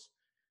kill, was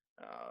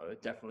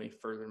definitely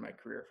furthered my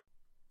career.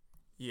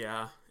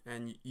 Yeah,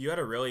 and you had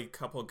a really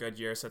couple good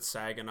years at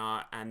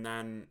Saginaw, and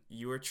then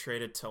you were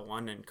traded to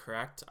London,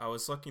 correct? I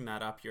was looking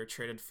that up. You were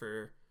traded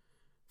for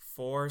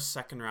 4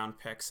 second-round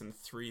picks and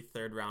 3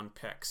 third-round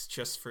picks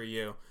just for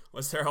you.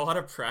 Was there a lot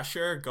of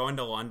pressure going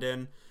to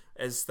London?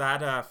 Is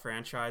that a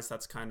franchise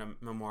that's kind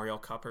of Memorial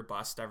Cup or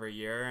bust every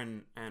year?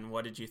 And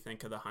what did you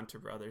think of the Hunter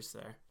brothers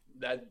there?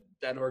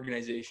 That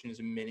organization is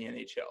a mini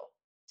NHL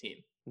team.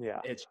 Yeah,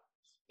 it's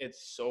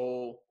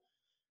so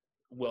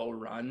well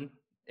run.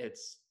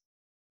 It's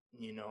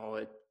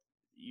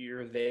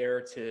you're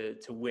there to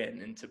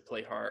win and to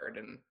play hard,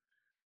 and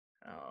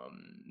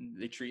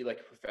they treat you like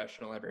a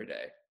professional every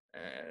day.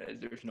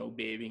 There's no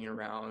babying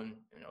around.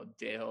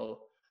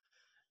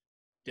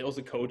 Dale's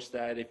a coach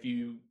that if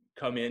you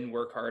come in,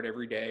 work hard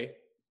every day,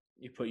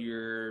 you put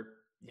your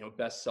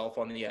best self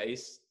on the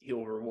ice,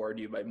 he'll reward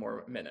you by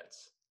more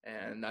minutes.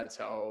 And that's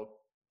how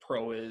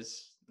pro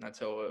is. That's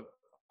how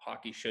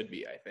hockey should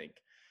be, I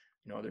think.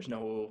 There's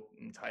no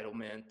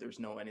entitlement. There's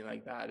no anything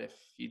like that. If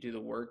you do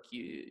the work,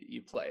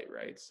 you play,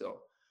 right? So,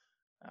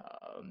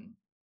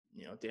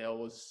 Dale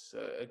was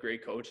a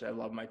great coach. I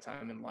love my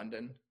time in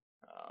London.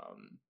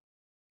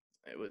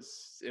 It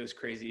was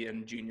crazy.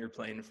 And junior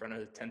playing in front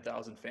of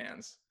 10,000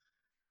 fans.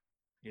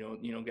 You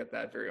don't get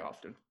that very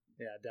often.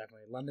 Yeah,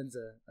 definitely. London's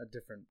a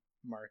different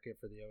market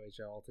for the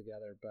OHL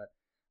altogether. But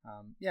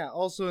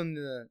also in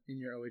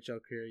your OHL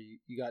career,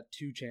 you got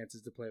 2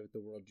 chances to play with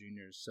the World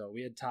Juniors. So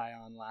we had Ty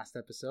on last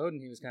episode,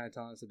 and he was kind of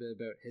telling us a bit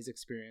about his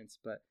experience.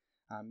 But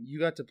you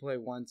got to play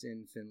once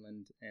in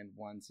Finland and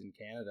once in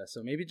Canada.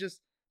 So maybe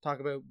just talk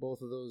about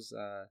both of those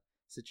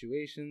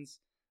situations.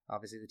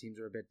 Obviously, the teams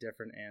were a bit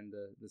different, and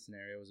the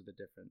scenario was a bit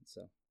different.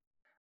 So,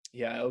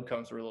 yeah,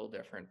 outcomes were a little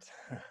different.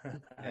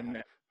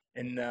 And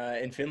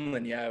in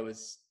Finland, yeah, it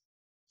was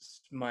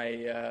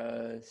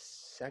my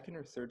second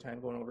or third time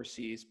going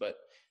overseas. But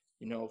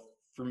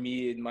for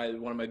me,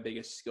 one of my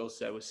biggest skill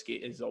set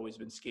has always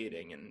been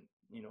skating, and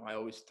I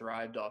always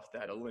thrived off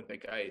that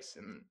Olympic ice.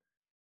 And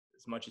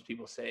as much as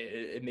people say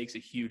it makes a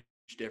huge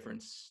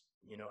difference,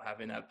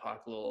 having that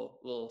puck a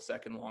little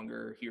second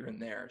longer here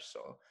and there.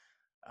 So.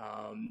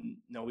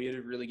 No, we had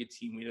a really good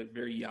team. We had a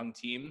very young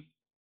team.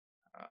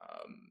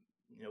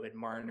 We had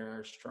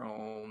Marner,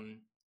 Strome,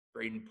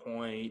 Braden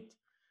Point.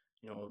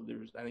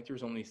 I think there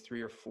was only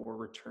 3 or 4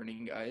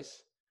 returning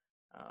guys.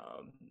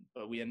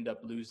 But we ended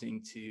up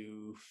losing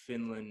to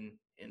Finland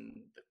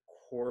in the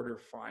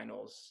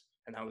quarterfinals,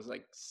 and that was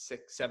like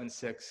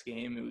 7-6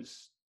 game. It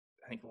was,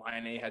 I think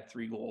Laine had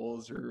 3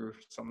 goals or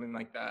something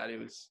like that. It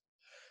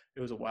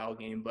was a wild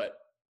game, but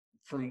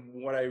from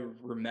what I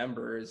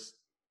remember is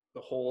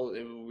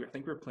I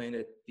think we were playing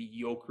at the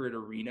Jokerit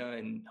Arena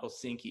in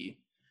Helsinki,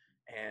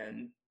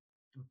 and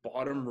the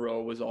bottom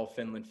row was all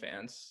Finland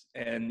fans,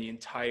 and the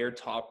entire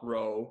top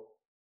row,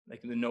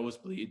 like the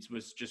nosebleeds,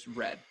 was just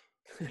red,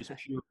 just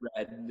pure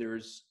red.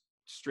 There's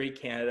straight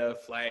Canada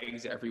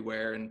flags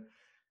everywhere, and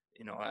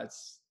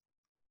that's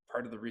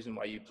part of the reason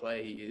why you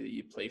play.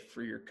 You play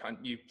for your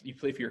you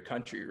play for your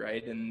country,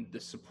 right? And the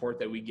support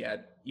that we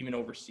get, even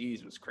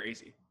overseas, was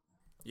crazy.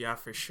 Yeah,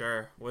 for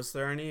sure. Was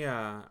there any?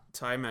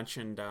 Ty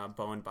mentioned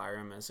Bowen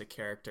Byram as a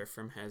character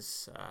from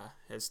his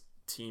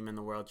team in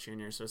the World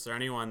Juniors. Was there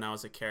anyone that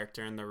was a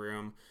character in the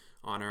room,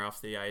 on or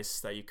off the ice,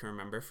 that you can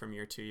remember from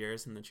your 2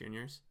 years in the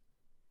juniors?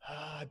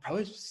 I'd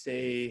probably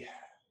say,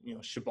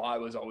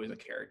 Shabbat was always a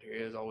character.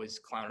 He was always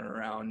clowning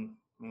around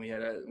when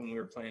we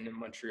were playing in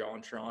Montreal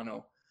and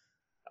Toronto.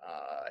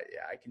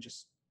 Yeah,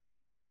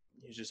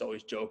 he's just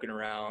always joking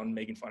around,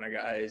 making fun of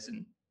guys,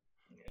 and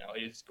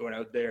he's going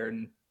out there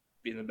and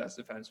being the best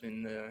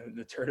defenseman in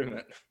the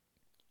tournament.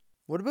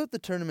 What about the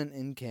tournament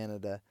in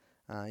Canada?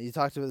 You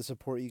talked about the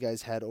support you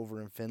guys had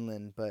over in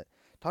Finland, but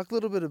talk a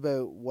little bit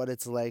about what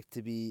it's like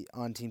to be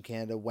on Team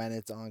Canada when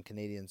it's on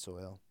Canadian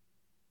soil.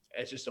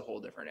 It's just a whole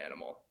different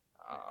animal.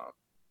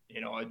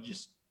 It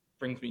just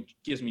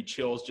gives me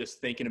chills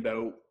just thinking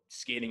about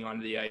skating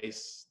onto the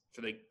ice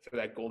for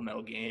that gold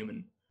medal game.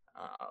 And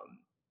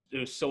it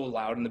was so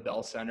loud in the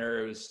Bell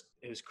Center.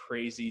 It was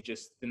crazy,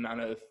 just the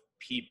amount of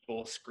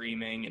people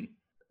screaming and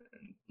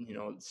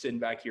sitting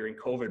back here in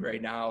COVID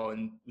right now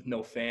and with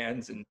no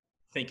fans and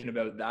thinking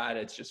about that,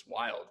 it's just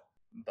wild.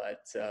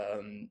 But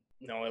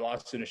I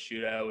lost in a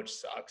shootout, which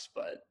sucks,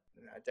 but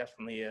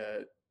definitely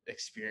a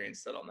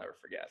experience that I'll never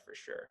forget for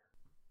sure.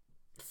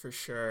 For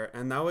sure.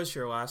 And that was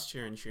your last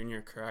year in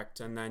junior, correct?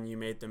 And then you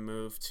made the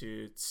move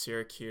to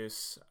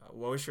Syracuse.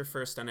 What was your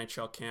first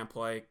NHL camp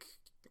like?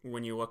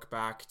 When you look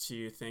back, do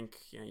you think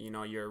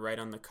you're right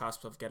on the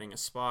cusp of getting a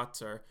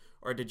spot,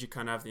 or did you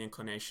kind of have the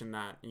inclination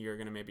that you're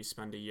going to maybe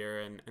spend a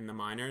year in the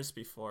minors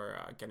before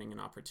getting an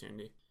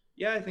opportunity?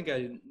 Yeah, I think I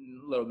had a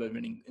little bit of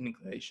an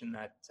inclination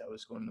that I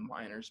was going to the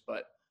minors,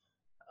 but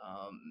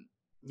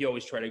you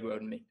always try to go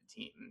out and make the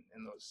team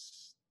in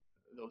those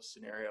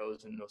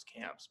scenarios and those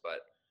camps.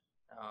 But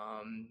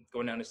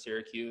going down to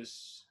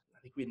Syracuse,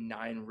 I think we had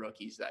 9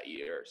 rookies that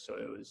year, so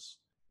it was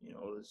a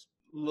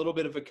little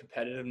bit of a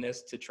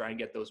competitiveness to try and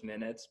get those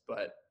minutes.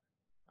 But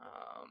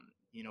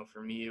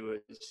for me, it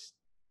was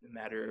a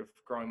matter of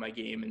growing my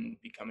game and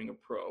becoming a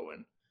pro,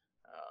 and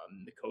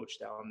the coach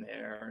down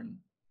there and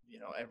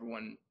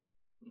everyone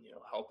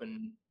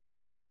helping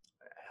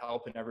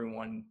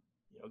everyone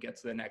get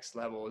to the next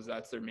level, is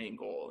that's their main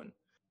goal. And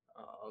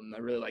I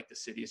really like the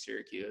city of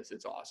Syracuse.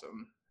 It's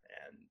awesome,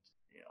 and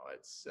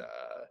it's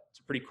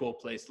a pretty cool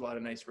place. A lot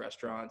of nice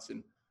restaurants,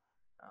 and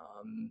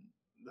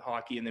the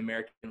hockey in the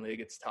American League,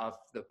 it's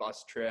tough. The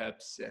bus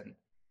trips and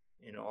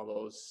all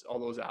those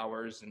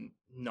hours, and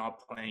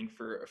not playing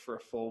for a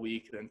full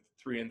week, then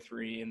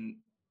 3-3 and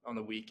on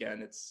the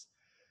weekend, it's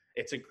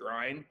a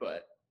grind.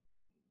 But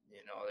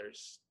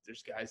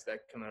there's guys that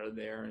come out of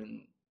there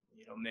and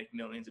make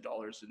millions of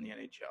dollars in the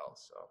NHL.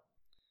 So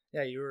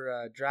yeah, you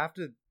were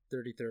drafted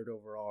 33rd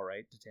overall,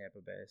 right, to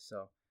Tampa Bay.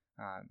 So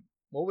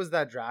what was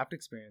that draft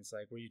experience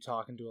like? Were you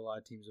talking to a lot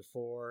of teams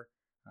before,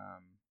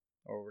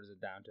 or was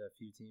it down to a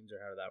few teams, or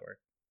how did that work?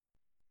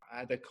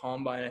 At the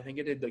combine, I think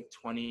I did like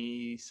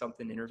 20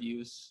 something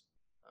interviews.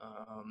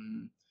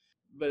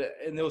 But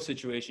in those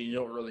situations, you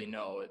don't really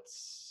know.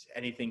 It's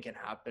anything can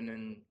happen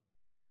in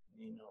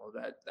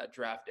that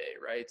draft day,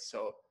 right?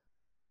 So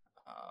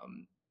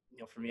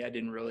for me, I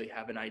didn't really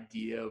have an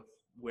idea of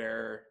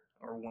where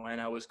or when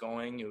I was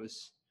going. It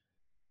was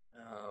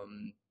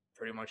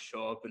pretty much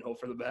show up and hope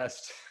for the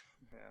best.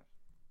 Yeah.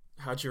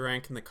 How'd you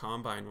rank in the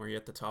combine? Were you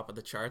at the top of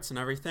the charts and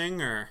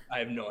everything, or? I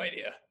have no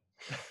idea.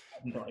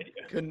 No idea.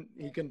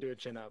 He couldn't do a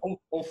chin up.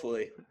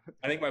 Hopefully.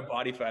 I think my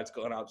body fat's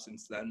gone up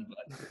since then,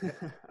 but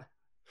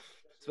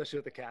especially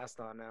with the cast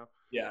on now.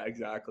 Yeah,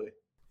 exactly.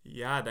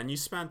 Yeah, then you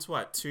spent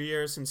 2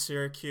 years in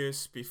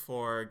Syracuse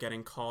before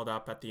getting called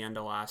up at the end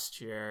of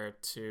last year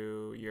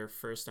to your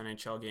first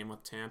NHL game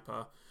with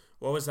Tampa.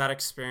 What was that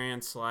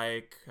experience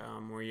like?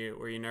 Were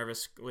you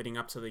nervous leading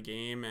up to the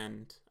game,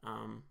 and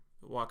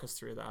walk us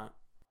through that?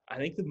 I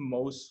think the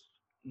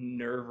most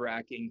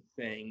nerve-wracking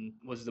thing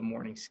was the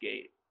morning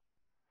skate.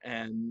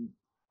 And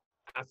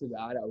after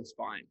that, I was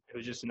fine. It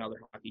was just another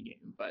hockey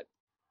game. But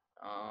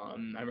I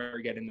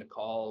remember getting the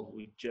call,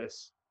 we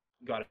just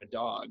got a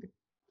dog.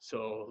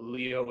 So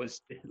Leo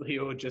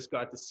just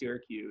got to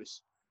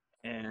Syracuse,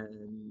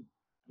 and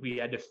we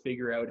had to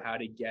figure out how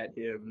to get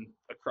him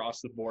across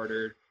the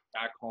border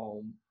back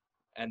home,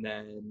 and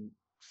then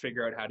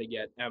figure out how to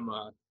get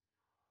Emma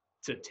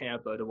to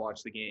Tampa to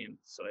watch the game.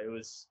 So it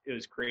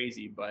was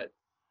crazy, but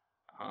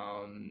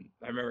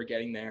I remember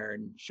getting there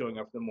and showing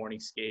up for the morning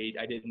skate.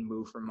 I didn't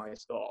move from my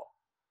stall.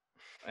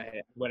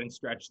 I went and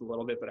stretched a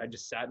little bit, but I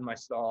just sat in my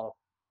stall,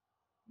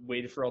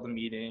 waited for all the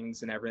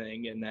meetings and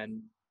everything, and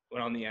then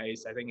went on the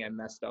ice. I think I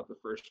messed up the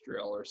first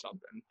drill or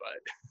something,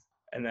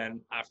 and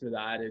then after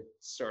that, it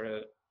sort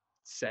of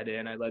set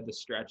in. I led the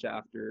stretch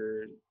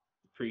after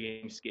the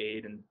pregame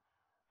skate, and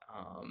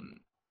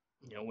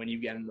when you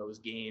get in those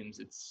games,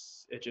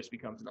 it just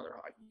becomes another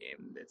hockey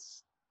game.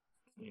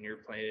 You're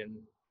playing,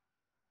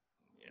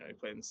 you're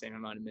playing the same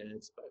amount of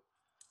minutes, but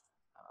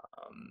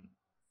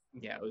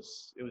yeah, it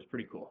was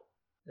pretty cool.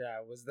 Yeah,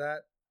 was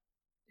that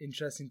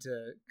interesting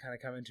to kind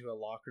of come into a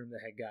locker room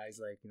that had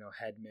guys like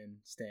Hedman,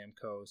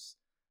 Stamkos,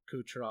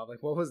 Kucherov?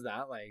 Like, what was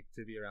that like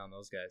to be around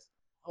those guys?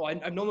 Oh,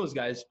 I've known those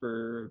guys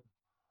for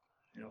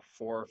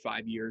 4 or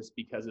 5 years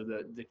because of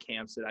the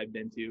camps that I've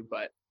been to.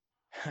 But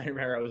I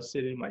remember I was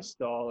sitting in my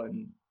stall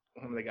and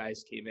one of the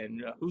guys came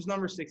in. Who's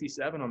number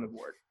 67 on the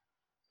board?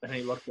 And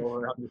he looked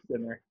over. I'm just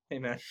sitting there. Hey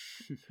man.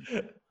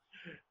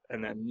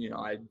 And then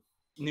I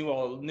knew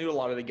a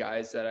lot of the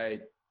guys that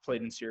I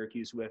played in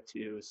Syracuse with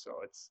too. So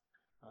it's,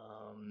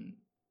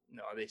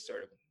 no, they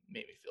sort of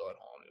made me feel at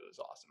home. It was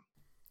awesome.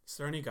 Is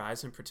there any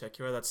guys in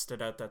particular that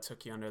stood out that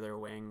took you under their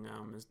wing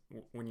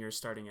when you were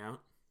starting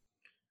out?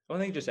 I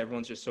think just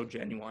everyone's just so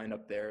genuine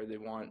up there. They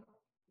want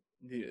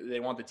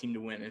the team to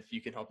win. If you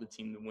can help the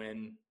team to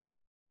win,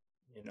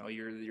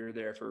 you're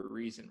there for a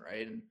reason,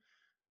 right? And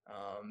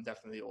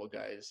definitely the old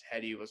guys.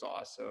 Hetty was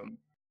awesome.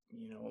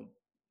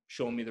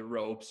 Showing me the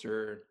ropes,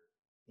 or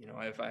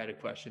if I had a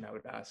question, I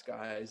would ask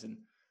guys. And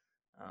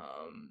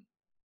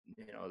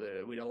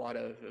we had a lot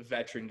of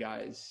veteran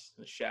guys,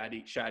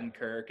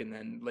 Shattenkirk, and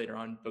then later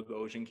on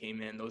Bogosian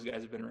came in. Those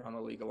guys have been around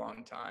the league a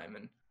long time,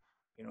 and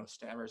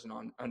Stammer's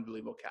an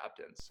unbelievable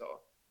captain. So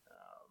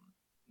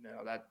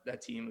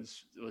that team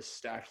was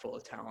stacked full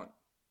of talent.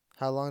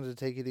 How long did it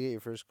take you to get your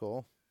first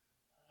goal?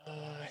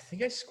 I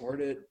think I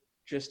scored it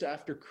just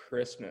after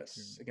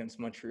Christmas against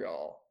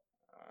Montreal.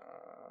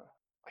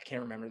 I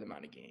can't remember the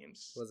amount of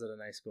games. Was it a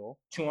nice goal?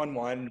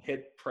 2-on-1,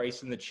 hit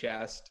Price in the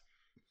chest,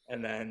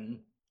 and then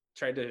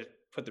tried to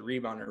put the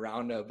rebounder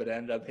around it, but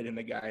ended up hitting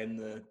the guy in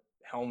the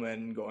helmet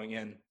and going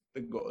in.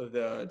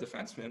 The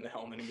defenseman in the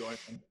helmet and going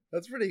in.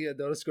 That's pretty good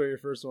though, to score your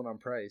first one on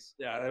Price.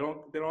 Yeah, they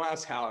don't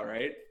ask how,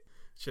 right?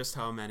 Just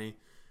how many.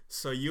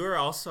 So you were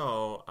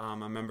also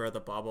a member of the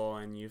bubble,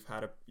 and you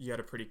had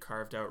a pretty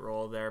carved out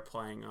role there,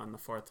 playing on the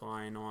fourth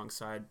line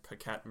alongside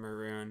Paquette and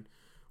Maroon.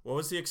 What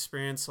was the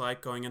experience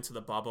like going into the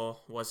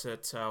bubble? Was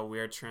it a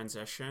weird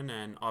transition?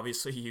 And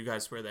obviously you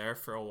guys were there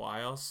for a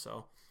while,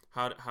 so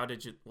how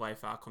did your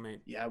life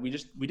acclimate? Yeah, we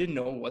didn't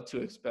know what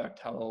to expect,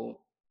 how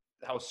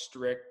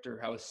strict or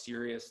how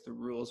serious the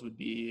rules would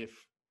be.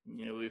 If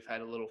we've had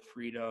a little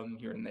freedom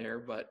here and there,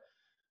 but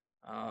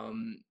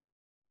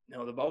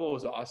the bubble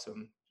was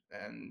awesome,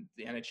 and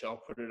the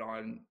NHL put it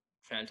on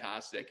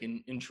fantastic.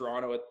 In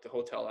Toronto at the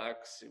Hotel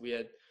X, we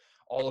had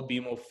all of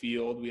BMO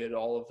Field, we had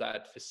all of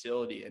that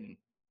facility, and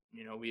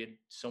we had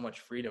so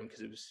much freedom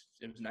because it was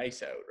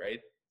nice out,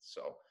 right?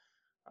 So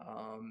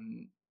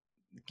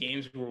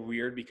games were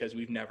weird because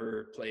we've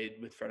never played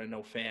with front of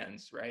no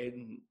fans, right?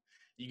 And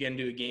you get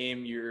into a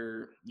game,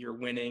 you're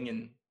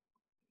winning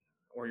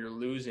or you're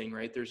losing,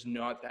 right? There's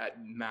not that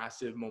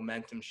massive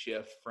momentum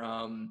shift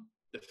from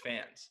the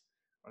fans,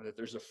 or that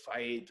there's a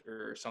fight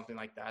or something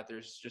like that.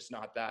 There's just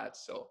not that.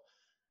 So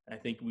I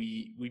think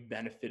we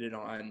benefited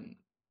on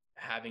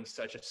having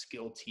such a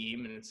skilled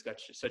team, and it's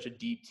such a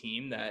deep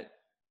team that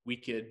we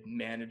could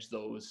manage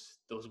those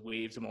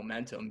waves of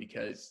momentum,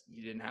 because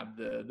you didn't have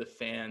the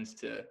fans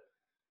to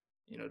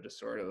to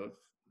sort of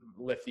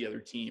lift the other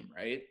team,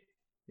 right?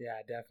 Yeah,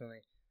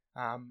 definitely.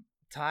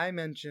 Ty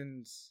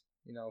mentions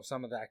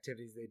some of the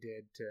activities they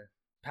did to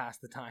pass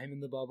the time in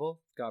the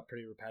bubble. Got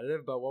pretty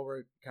repetitive, but what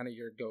were kind of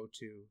your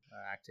go-to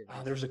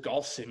activities? There was a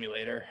golf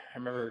simulator. I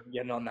remember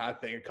getting on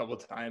that thing a couple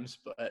of times,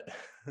 but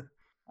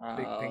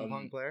big ping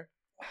pong player?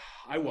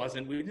 I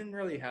wasn't. We didn't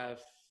really have.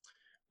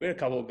 We had a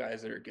couple of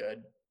guys that are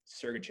good.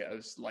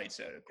 Sergachev's lights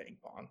out at ping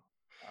pong.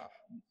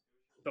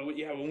 But when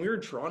we were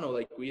in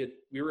Toronto, we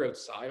were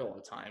outside all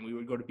the time. We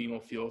would go to BMO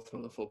Field,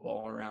 throw the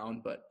football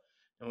around. But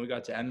when we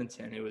got to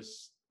Edmonton, there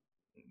was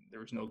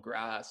no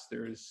grass. It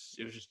was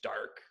just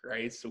dark,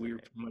 right? So we were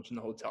pretty much in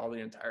the hotel the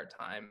entire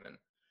time. And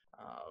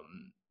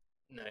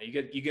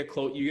you get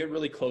close. You get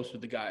really close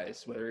with the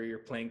guys, whether you're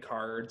playing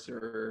cards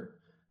or,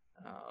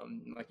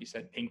 like you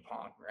said, ping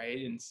pong,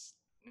 right? And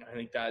I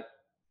think that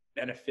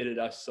benefited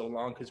us so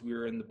long because we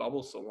were in the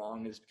bubble so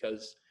long, is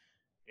because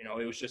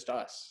it was just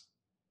us,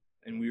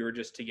 and we were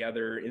just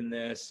together in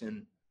this,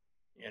 and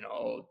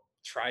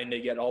trying to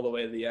get all the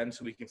way to the end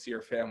so we can see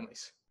our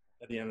families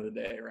at the end of the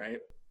day, right?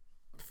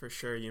 For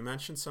sure. You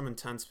mentioned some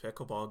intense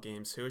pickleball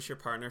games. Who was your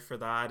partner for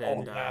that?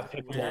 And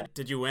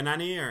did you win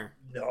any? Or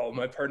no,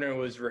 my partner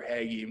was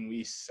Verhaeghe, and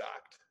we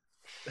sucked.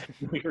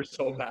 We were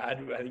so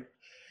bad. I think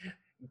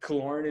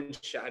Killorn and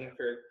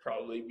Shattenkirk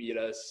probably beat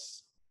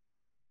us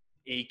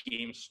 8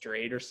 games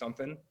straight or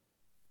something.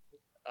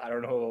 I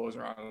don't know what was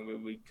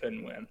wrong. We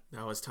couldn't win.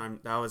 That was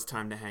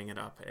time to hang it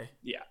up, eh?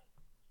 Yeah.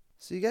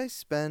 So you guys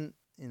spent,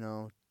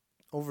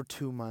 over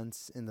 2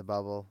 months in the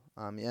bubble.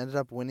 You ended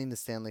up winning the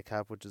Stanley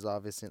Cup, which is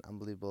obviously an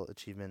unbelievable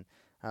achievement.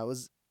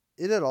 Was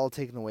it at all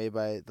taken away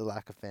by the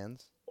lack of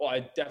fans? Well,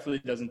 it definitely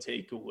doesn't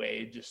take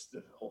away just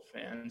the whole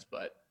fans,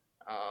 but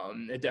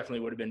it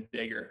definitely would have been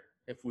bigger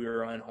if we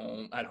were at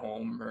home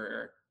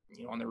or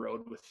on the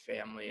road with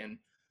family. And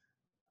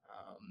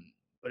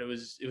but it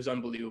was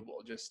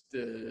unbelievable, just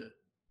the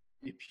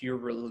pure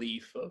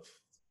relief of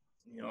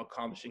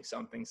accomplishing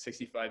something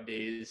 65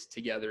 days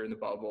together in the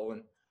bubble.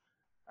 And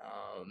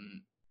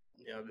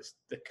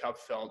the cup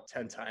felt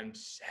 10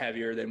 times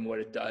heavier than what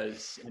it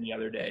does any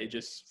other day,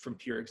 just from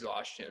pure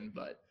exhaustion.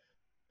 But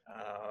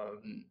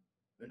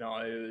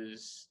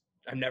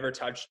I've never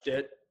touched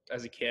it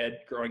as a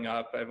kid growing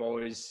up. I've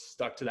always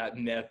stuck to that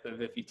myth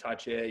of if you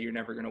touch it, you're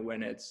never going to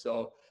win it.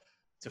 So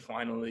to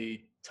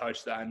finally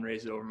touch that and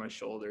raise it over my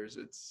shoulders,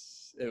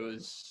 it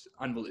was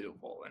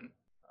unbelievable. And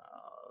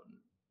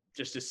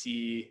just to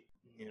see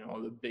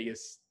the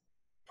biggest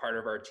part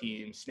of our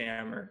team,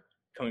 Stammer,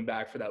 coming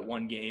back for that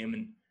one game,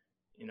 and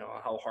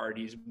how hard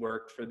he's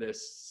worked for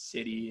this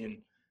city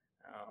and,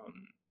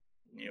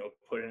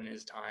 put in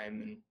his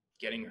time and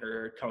getting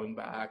her coming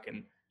back,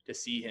 and to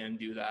see him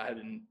do that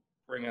and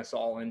bring us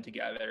all in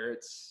together,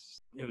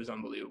 it was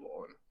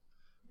unbelievable. And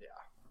yeah.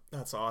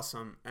 That's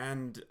awesome.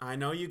 And I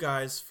know you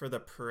guys, for the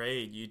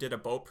parade, you did a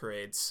boat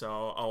parade,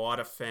 so a lot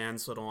of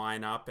fans would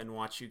line up and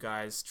watch you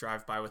guys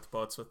drive by with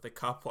boats with the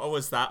cup. What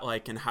was that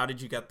like, and how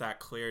did you get that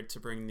cleared to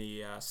bring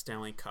the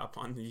Stanley Cup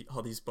on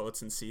all these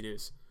boats and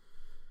Sea-Doos?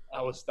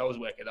 That was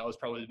wicked. That was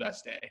probably the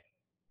best day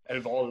out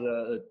of all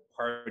the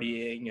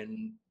partying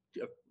and,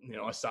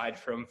 aside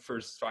from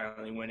first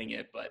finally winning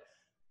it, but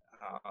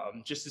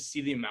just to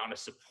see the amount of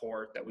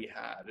support that we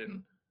had.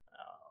 And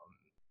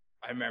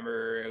I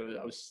remember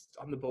I was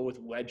on the boat with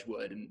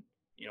Wedgwood, and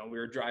we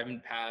were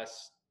driving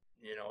past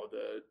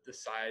the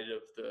side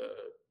of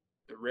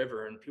the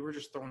river, and people were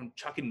just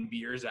chucking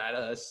beers at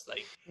us.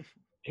 Like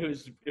it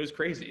was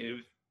crazy.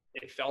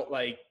 It felt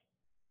like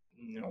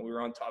we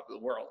were on top of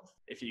the world,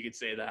 if you could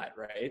say that,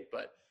 right?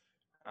 But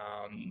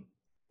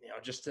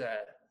just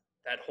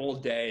that whole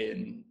day,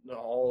 and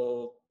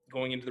all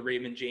going into the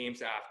Raymond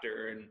James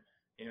after, and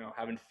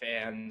having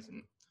fans,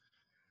 and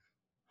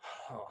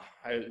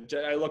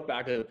I look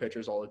back at the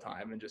pictures all the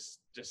time and just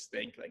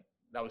think like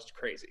that was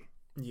crazy.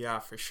 Yeah,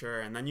 for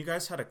sure. And then you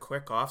guys had a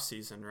quick off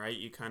season, right?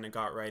 You kind of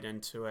got right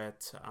into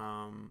it.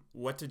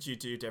 What did you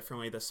do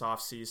differently this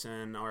off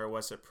season, or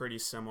was it pretty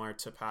similar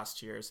to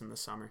past years in the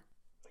summer?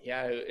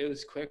 Yeah, it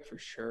was quick for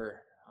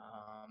sure.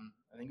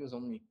 I think it was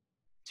only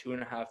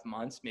 2.5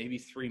 months, maybe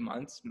 3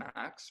 months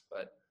max.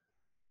 But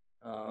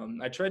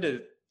I tried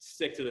to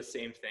stick to the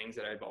same things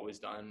that I've always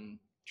done,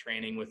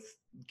 training with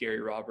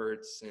Gary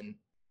Roberts, and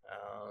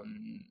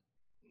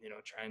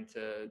trying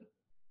to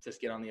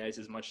just get on the ice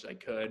as much as I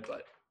could.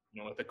 But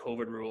with the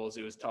COVID rules,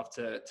 it was tough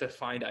to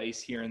find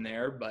ice here and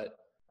there. But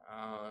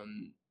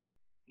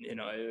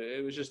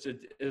it was just a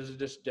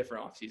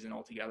different off season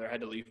altogether. I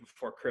had to leave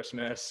before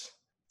Christmas,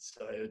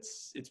 so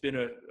it's been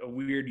a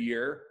weird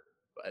year,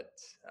 but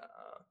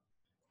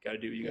got to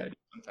do what you got to do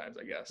sometimes,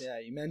 I guess. Yeah,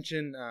 you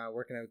mentioned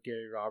working out with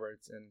Gary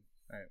Roberts, and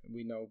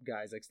we know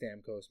guys like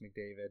Stamkos,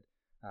 McDavid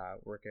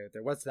work out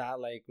there. What's that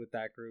like with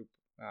that group?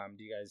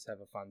 Do you guys have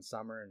a fun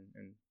summer,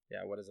 and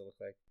yeah, what does it look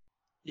like?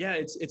 Yeah,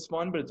 it's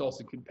fun, but it's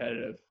also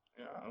competitive.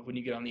 When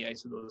you get on the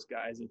ice with those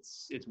guys,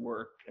 it's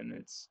work, and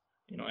it's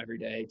every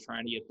day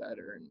trying to get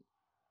better. And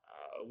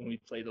when we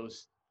play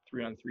those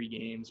 3-on-3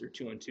 games or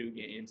 2-on-2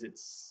 games,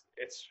 it's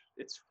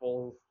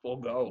full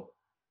go,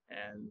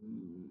 and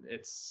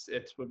it's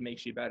what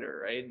makes you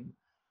better, right? And,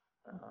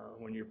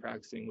 when you're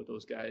practicing with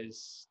those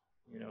guys,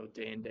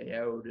 day in day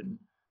out, and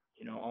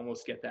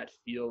almost get that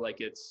feel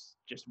like it's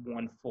just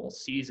one full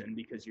season,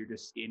 because you're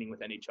just skating with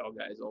NHL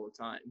guys all the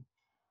time,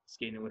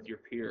 skating with your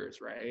peers,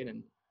 right?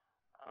 And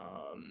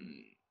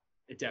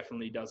it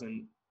definitely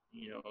doesn't,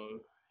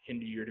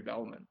 hinder your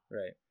development.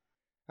 Right.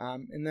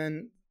 And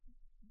then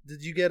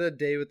did you get a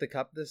day with the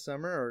cup this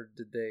summer, or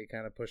did they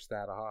kind of push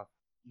that off?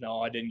 No,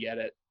 I didn't get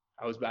it.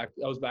 I was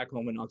back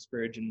home in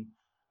Uxbridge, and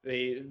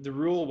the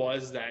rule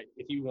was that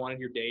if you wanted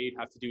your day, you'd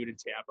have to do it in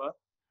Tampa,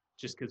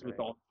 just because with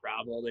all the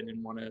travel, they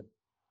didn't want to,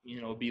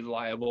 be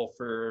liable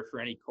for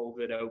any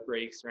COVID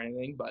outbreaks or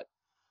anything. But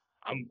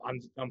I'm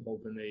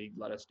hoping they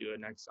let us do it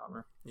next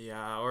summer.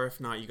 Yeah, or if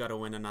not, you got to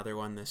win another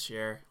one this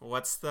year.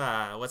 What's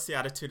the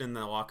attitude in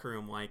the locker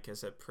room like?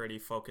 Is it pretty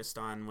focused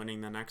on winning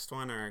the next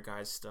one, or are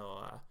guys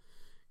still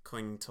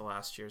clinging to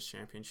last year's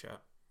championship?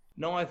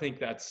 No, I think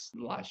that's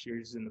last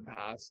year's in the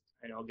past.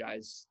 I know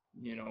guys,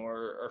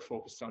 are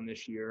focused on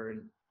this year,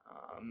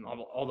 and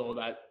although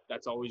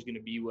that's always going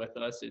to be with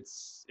us,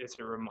 it's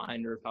a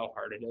reminder of how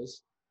hard it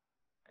is,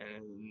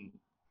 and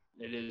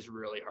it is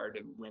really hard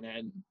to win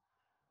it.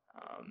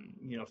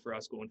 For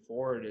us going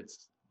forward,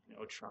 it's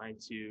trying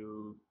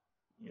to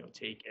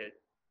take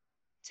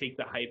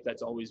the hype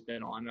that's always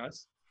been on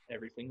us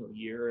every single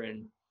year,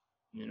 and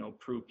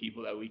prove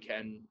people that we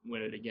can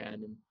win it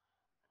again,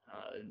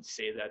 and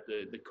say that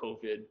the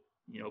COVID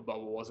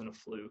bubble wasn't a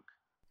fluke.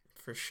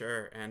 For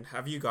sure. And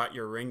have you got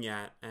your ring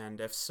yet? And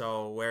if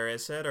so, where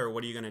is it, or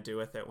what are you going to do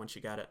with it once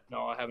you get it?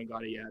 No, I haven't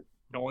got it yet.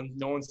 No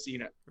one's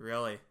seen it.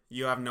 Really?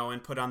 You have no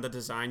input on the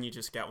design? You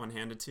just get one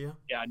handed to you?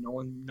 Yeah,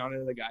 none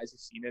of the guys have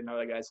seen it. None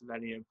of the guys have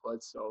had any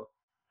input. So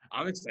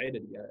I'm excited to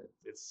get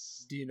it.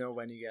 Do you know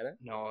when you get it?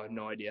 No, I have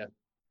no idea.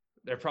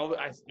 They're probably,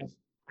 I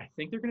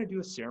think they're going to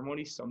do a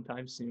ceremony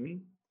sometime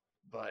soon,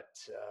 but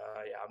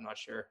yeah, I'm not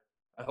sure.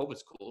 I hope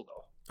it's cool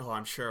though. Oh,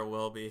 I'm sure it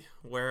will be.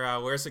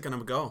 Where's it going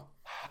to go?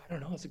 I don't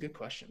know. It's a good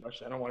question.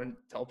 Actually, I don't want to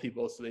tell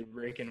people so they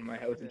break into my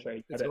house and try to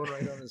get it's going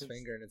right on his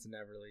finger, and it's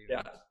never leaving.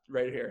 Yeah,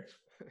 right here.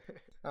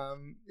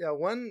 Yeah,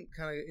 one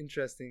kind of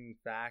interesting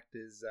fact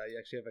is you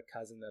actually have a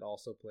cousin that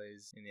also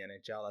plays in the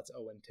NHL. That's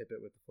Owen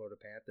Tippett with the Florida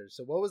Panthers.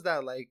 So what was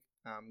that like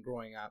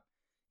growing up?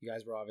 You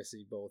guys were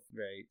obviously both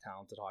very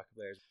talented hockey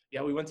players.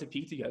 Yeah, we went to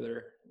peak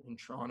together in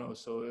Toronto,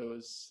 so it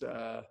was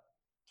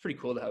pretty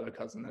cool to have a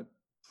cousin that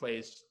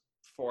plays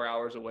 4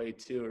 hours away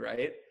too,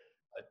 right?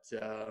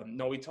 But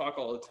no, we talk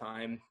all the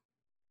time.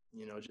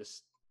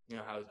 Just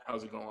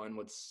how's it going?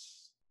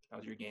 What's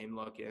how's your game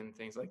looking,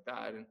 things like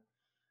that. And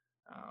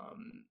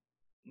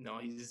no,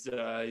 he's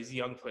a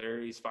young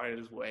player. He's finding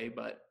his way,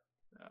 but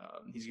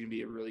he's going to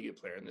be a really good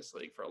player in this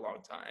league for a long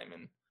time.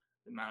 And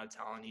the amount of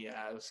talent he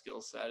has,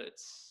 skill set,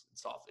 it's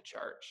off the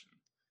charts.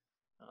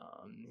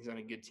 He's on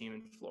a good team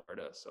in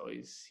Florida, so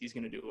he's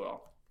going to do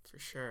well. For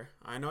sure.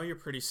 I know you're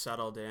pretty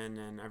settled in,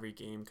 and every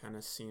game kind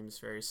of seems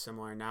very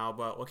similar now.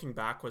 But looking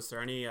back, was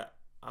there any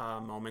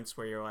moments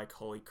where you're like,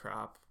 "Holy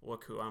crap,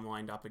 look who I'm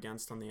lined up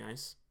against on the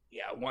ice"?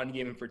 Yeah, one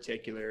game in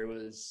particular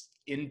was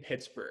in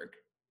Pittsburgh.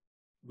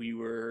 We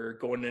were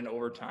going in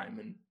overtime,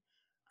 and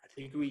I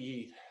think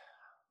we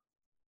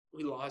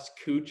lost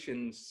Cooch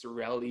and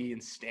Sorelli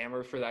and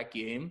Stammer for that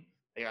game.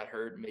 They got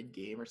hurt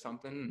mid-game or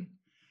something.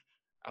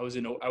 I was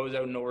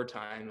out in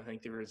overtime. I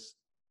think it was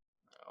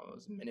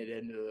a minute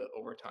into the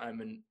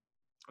overtime, and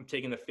I'm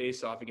taking the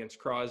face-off against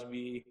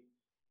Crosby.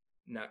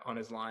 On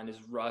his line is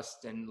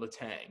Rust and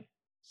Letang.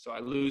 So I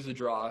lose the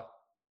draw,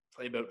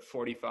 play about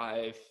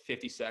 45,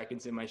 50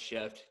 seconds in my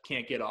shift,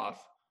 can't get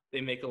off.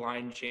 They make a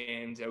line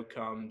change, out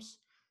comes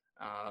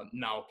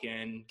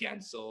Malkin,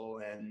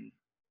 Gensel, and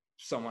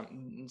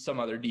some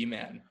other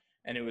D-man.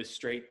 And it was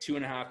straight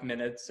 2.5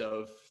 minutes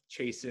of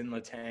chasing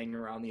Letang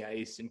around the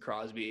ice and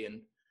Crosby.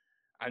 And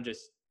I'm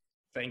just,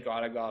 thank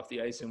God I got off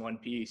the ice in one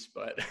piece.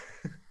 But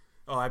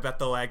oh, I bet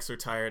the legs were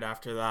tired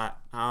after that.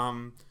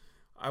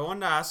 I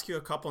wanted to ask you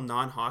a couple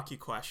non-hockey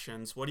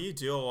questions. What do you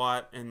do a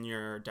lot in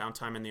your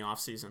downtime in the off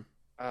season?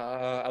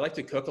 I like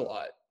to cook a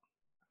lot.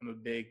 I'm a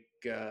big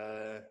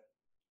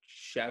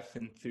chef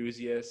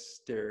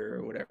enthusiast,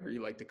 or whatever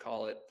you like to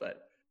call it.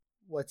 But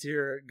what's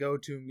your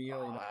go-to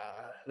meal?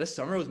 This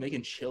summer I was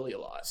making chili a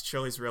lot. This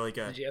chili's really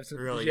good. Did you have some,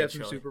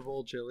 some Super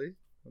Bowl chili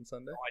on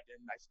Sunday? No, I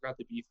didn't. I forgot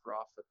the beef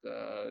broth at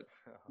the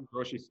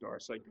grocery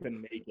store, so I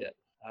couldn't make it.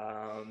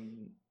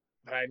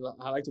 But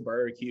I like to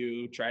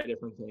barbecue, try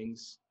different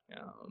things.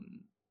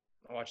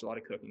 I watch a lot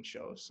of cooking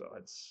shows, so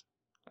it's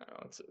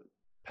a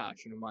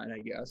passion of mine, I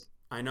guess.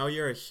 I know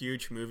you're a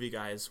huge movie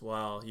guy as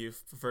well.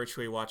 You've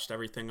virtually watched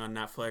everything on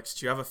Netflix.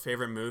 Do you have a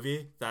favorite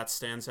movie that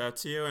stands out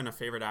to you and a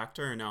favorite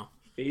actor, or no?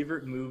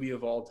 Favorite movie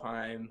of all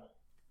time?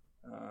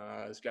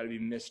 It's got to be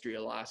Mystery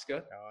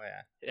Alaska. Oh,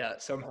 yeah. Yeah,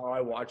 somehow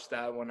I watched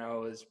that when I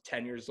was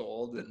 10 years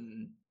old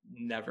and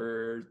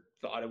never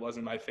thought it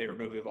wasn't my favorite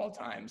movie of all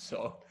time.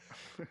 So,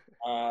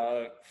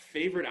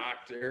 favorite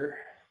actor,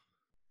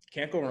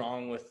 can't go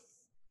wrong with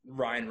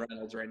Ryan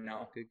Reynolds right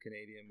now. Good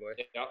Canadian boy.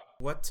 Yeah.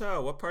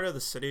 What part of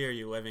the city are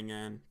you living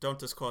in? Don't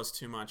disclose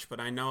too much, but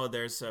I know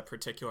there's a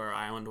particular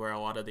island where a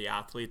lot of the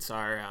athletes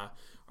are.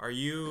 Are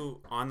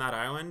you on that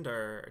island,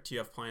 or do you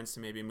have plans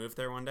to maybe move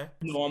there one day?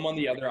 No, I'm on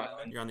the other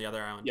island. You're on the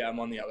other island? Yeah, I'm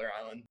on the other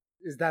island.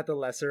 Is that the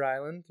lesser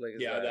island?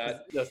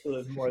 That's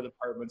the more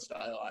apartment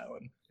style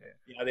island.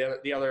 Yeah,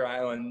 the other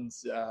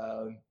island's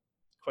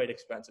quite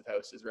expensive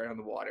houses right on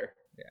the water.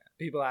 Yeah.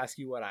 People ask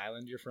you what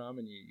island you're from,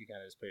 and you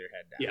kind of just put your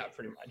head down. Yeah,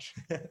 pretty much.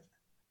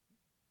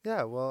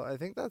 Yeah, well, I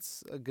think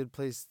that's a good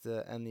place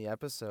to end the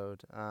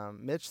episode.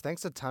 Mitch,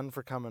 thanks a ton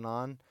for coming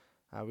on.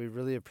 We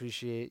really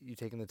appreciate you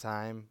taking the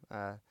time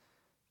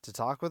to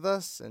talk with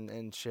us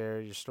and share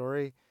your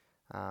story.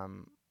 I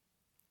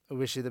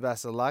wish you the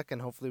best of luck,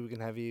 and hopefully we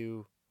can have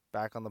you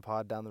back on the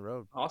pod down the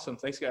road. Awesome.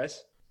 Thanks,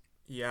 guys.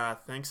 Yeah,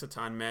 thanks a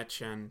ton,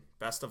 Mitch, and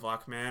best of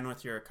luck, man,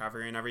 with your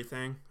recovery and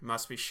everything. It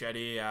must be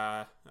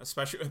shitty,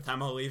 especially with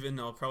Emma leaving.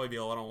 It'll probably be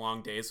a little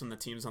long days when the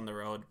team's on the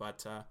road,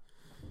 but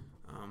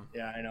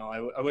yeah, I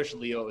know. I wish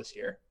Leo was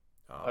here.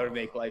 That would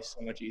make life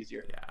so much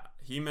easier. Yeah,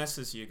 he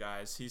misses you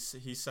guys.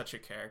 He's such a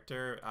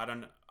character. I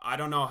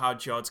don't know how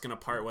Jode's gonna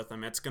part with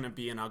him. It's gonna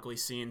be an ugly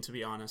scene, to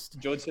be honest.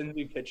 Jode sends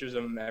me pictures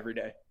of him every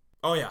day.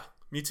 Oh yeah,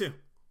 me too,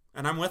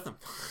 and I'm with him.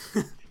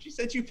 She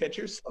sent you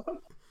pictures of him?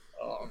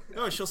 Oh,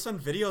 no, she'll send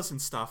videos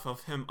and stuff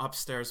of him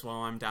upstairs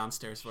while I'm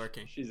downstairs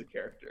working. She's a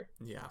character.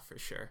 Yeah, for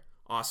sure.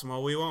 Awesome.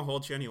 Well, we won't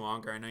hold you any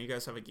longer. I know you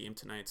guys have a game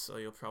tonight, so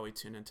you'll probably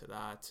tune into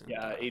that. And,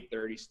 yeah,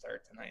 8:30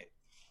 start tonight.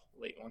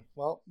 Late one.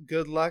 Well,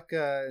 good luck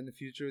in the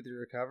future with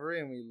your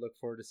recovery, and we look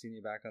forward to seeing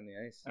you back on the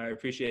ice. I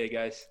appreciate it,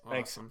 guys.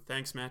 Awesome.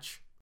 Thanks,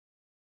 Mitch.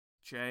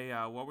 Jay,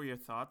 what were your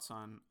thoughts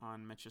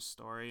on Mitch's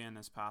story and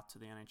his path to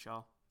the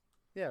NHL?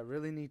 Yeah,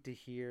 really neat to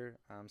hear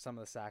some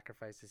of the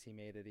sacrifices he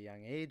made at a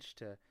young age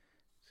to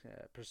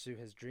pursue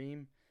his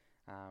dream.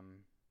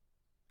 And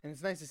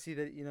it's nice to see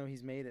that,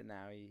 he's made it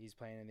now. He's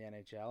playing in the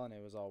NHL, and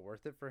it was all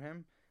worth it for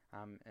him.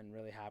 And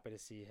really happy to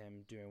see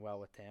him doing well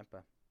with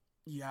Tampa.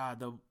 Yeah,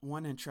 the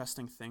one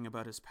interesting thing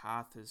about his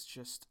path is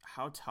just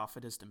how tough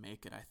it is to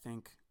make it. I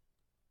think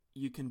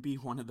you can be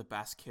one of the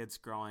best kids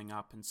growing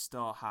up and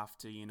still have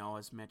to,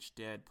 as Mitch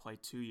did, play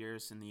 2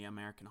 years in the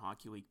American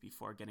Hockey League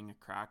before getting a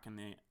crack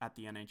at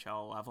the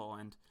NHL level.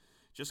 And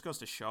just goes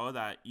to show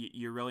that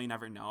you really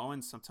never know,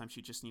 and sometimes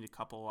you just need a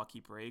couple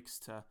lucky breaks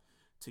to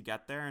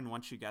get there. And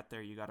once you get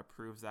there, you got to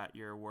prove that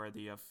you're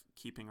worthy of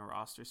keeping a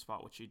roster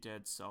spot, which he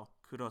did. So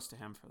kudos to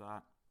him for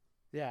that.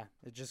 Yeah,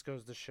 it just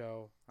goes to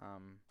show,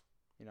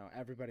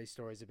 everybody's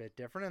story is a bit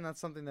different, and that's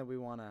something that we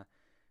want to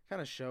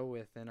kind of show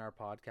within our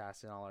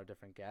podcast and all our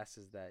different guests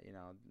is that,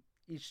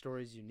 each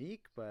story is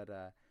unique, but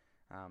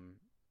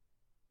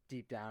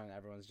deep down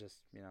everyone's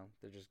just,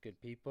 they're just good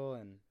people,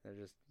 and they're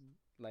just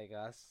like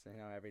us,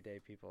 everyday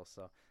people.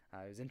 So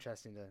it was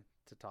interesting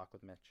to talk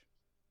with Mitch.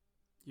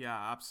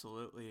 Yeah,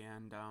 absolutely.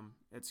 And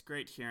it's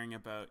great hearing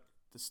about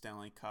the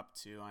Stanley Cup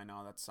too. I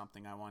know that's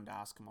something I wanted to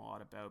ask him a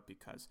lot about,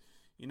 because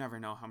you never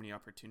know how many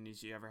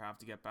opportunities you ever have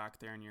to get back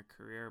there in your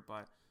career.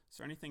 But is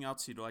there anything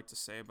else you'd like to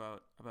say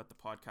about the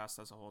podcast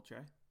as a whole,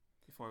 Jay,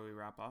 before we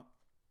wrap up?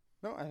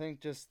 No, I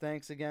think just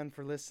thanks again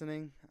for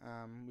listening.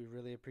 We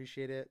really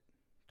appreciate it.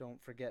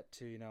 Don't forget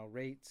to,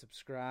 rate,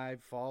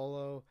 subscribe,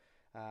 follow,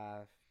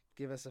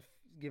 give us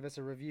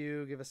a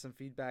review, give us some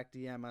feedback,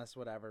 DM us,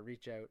 whatever,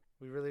 reach out.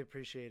 We really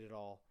appreciate it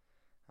all.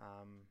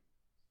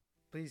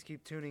 Please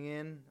keep tuning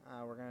in.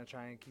 We're going to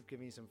try and keep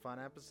giving you some fun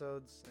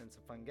episodes and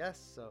some fun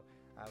guests. So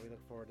we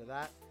look forward to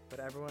that. But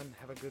everyone,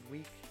 have a good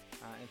week.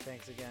 And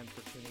thanks again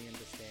for tuning in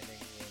to Standing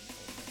Room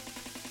Only.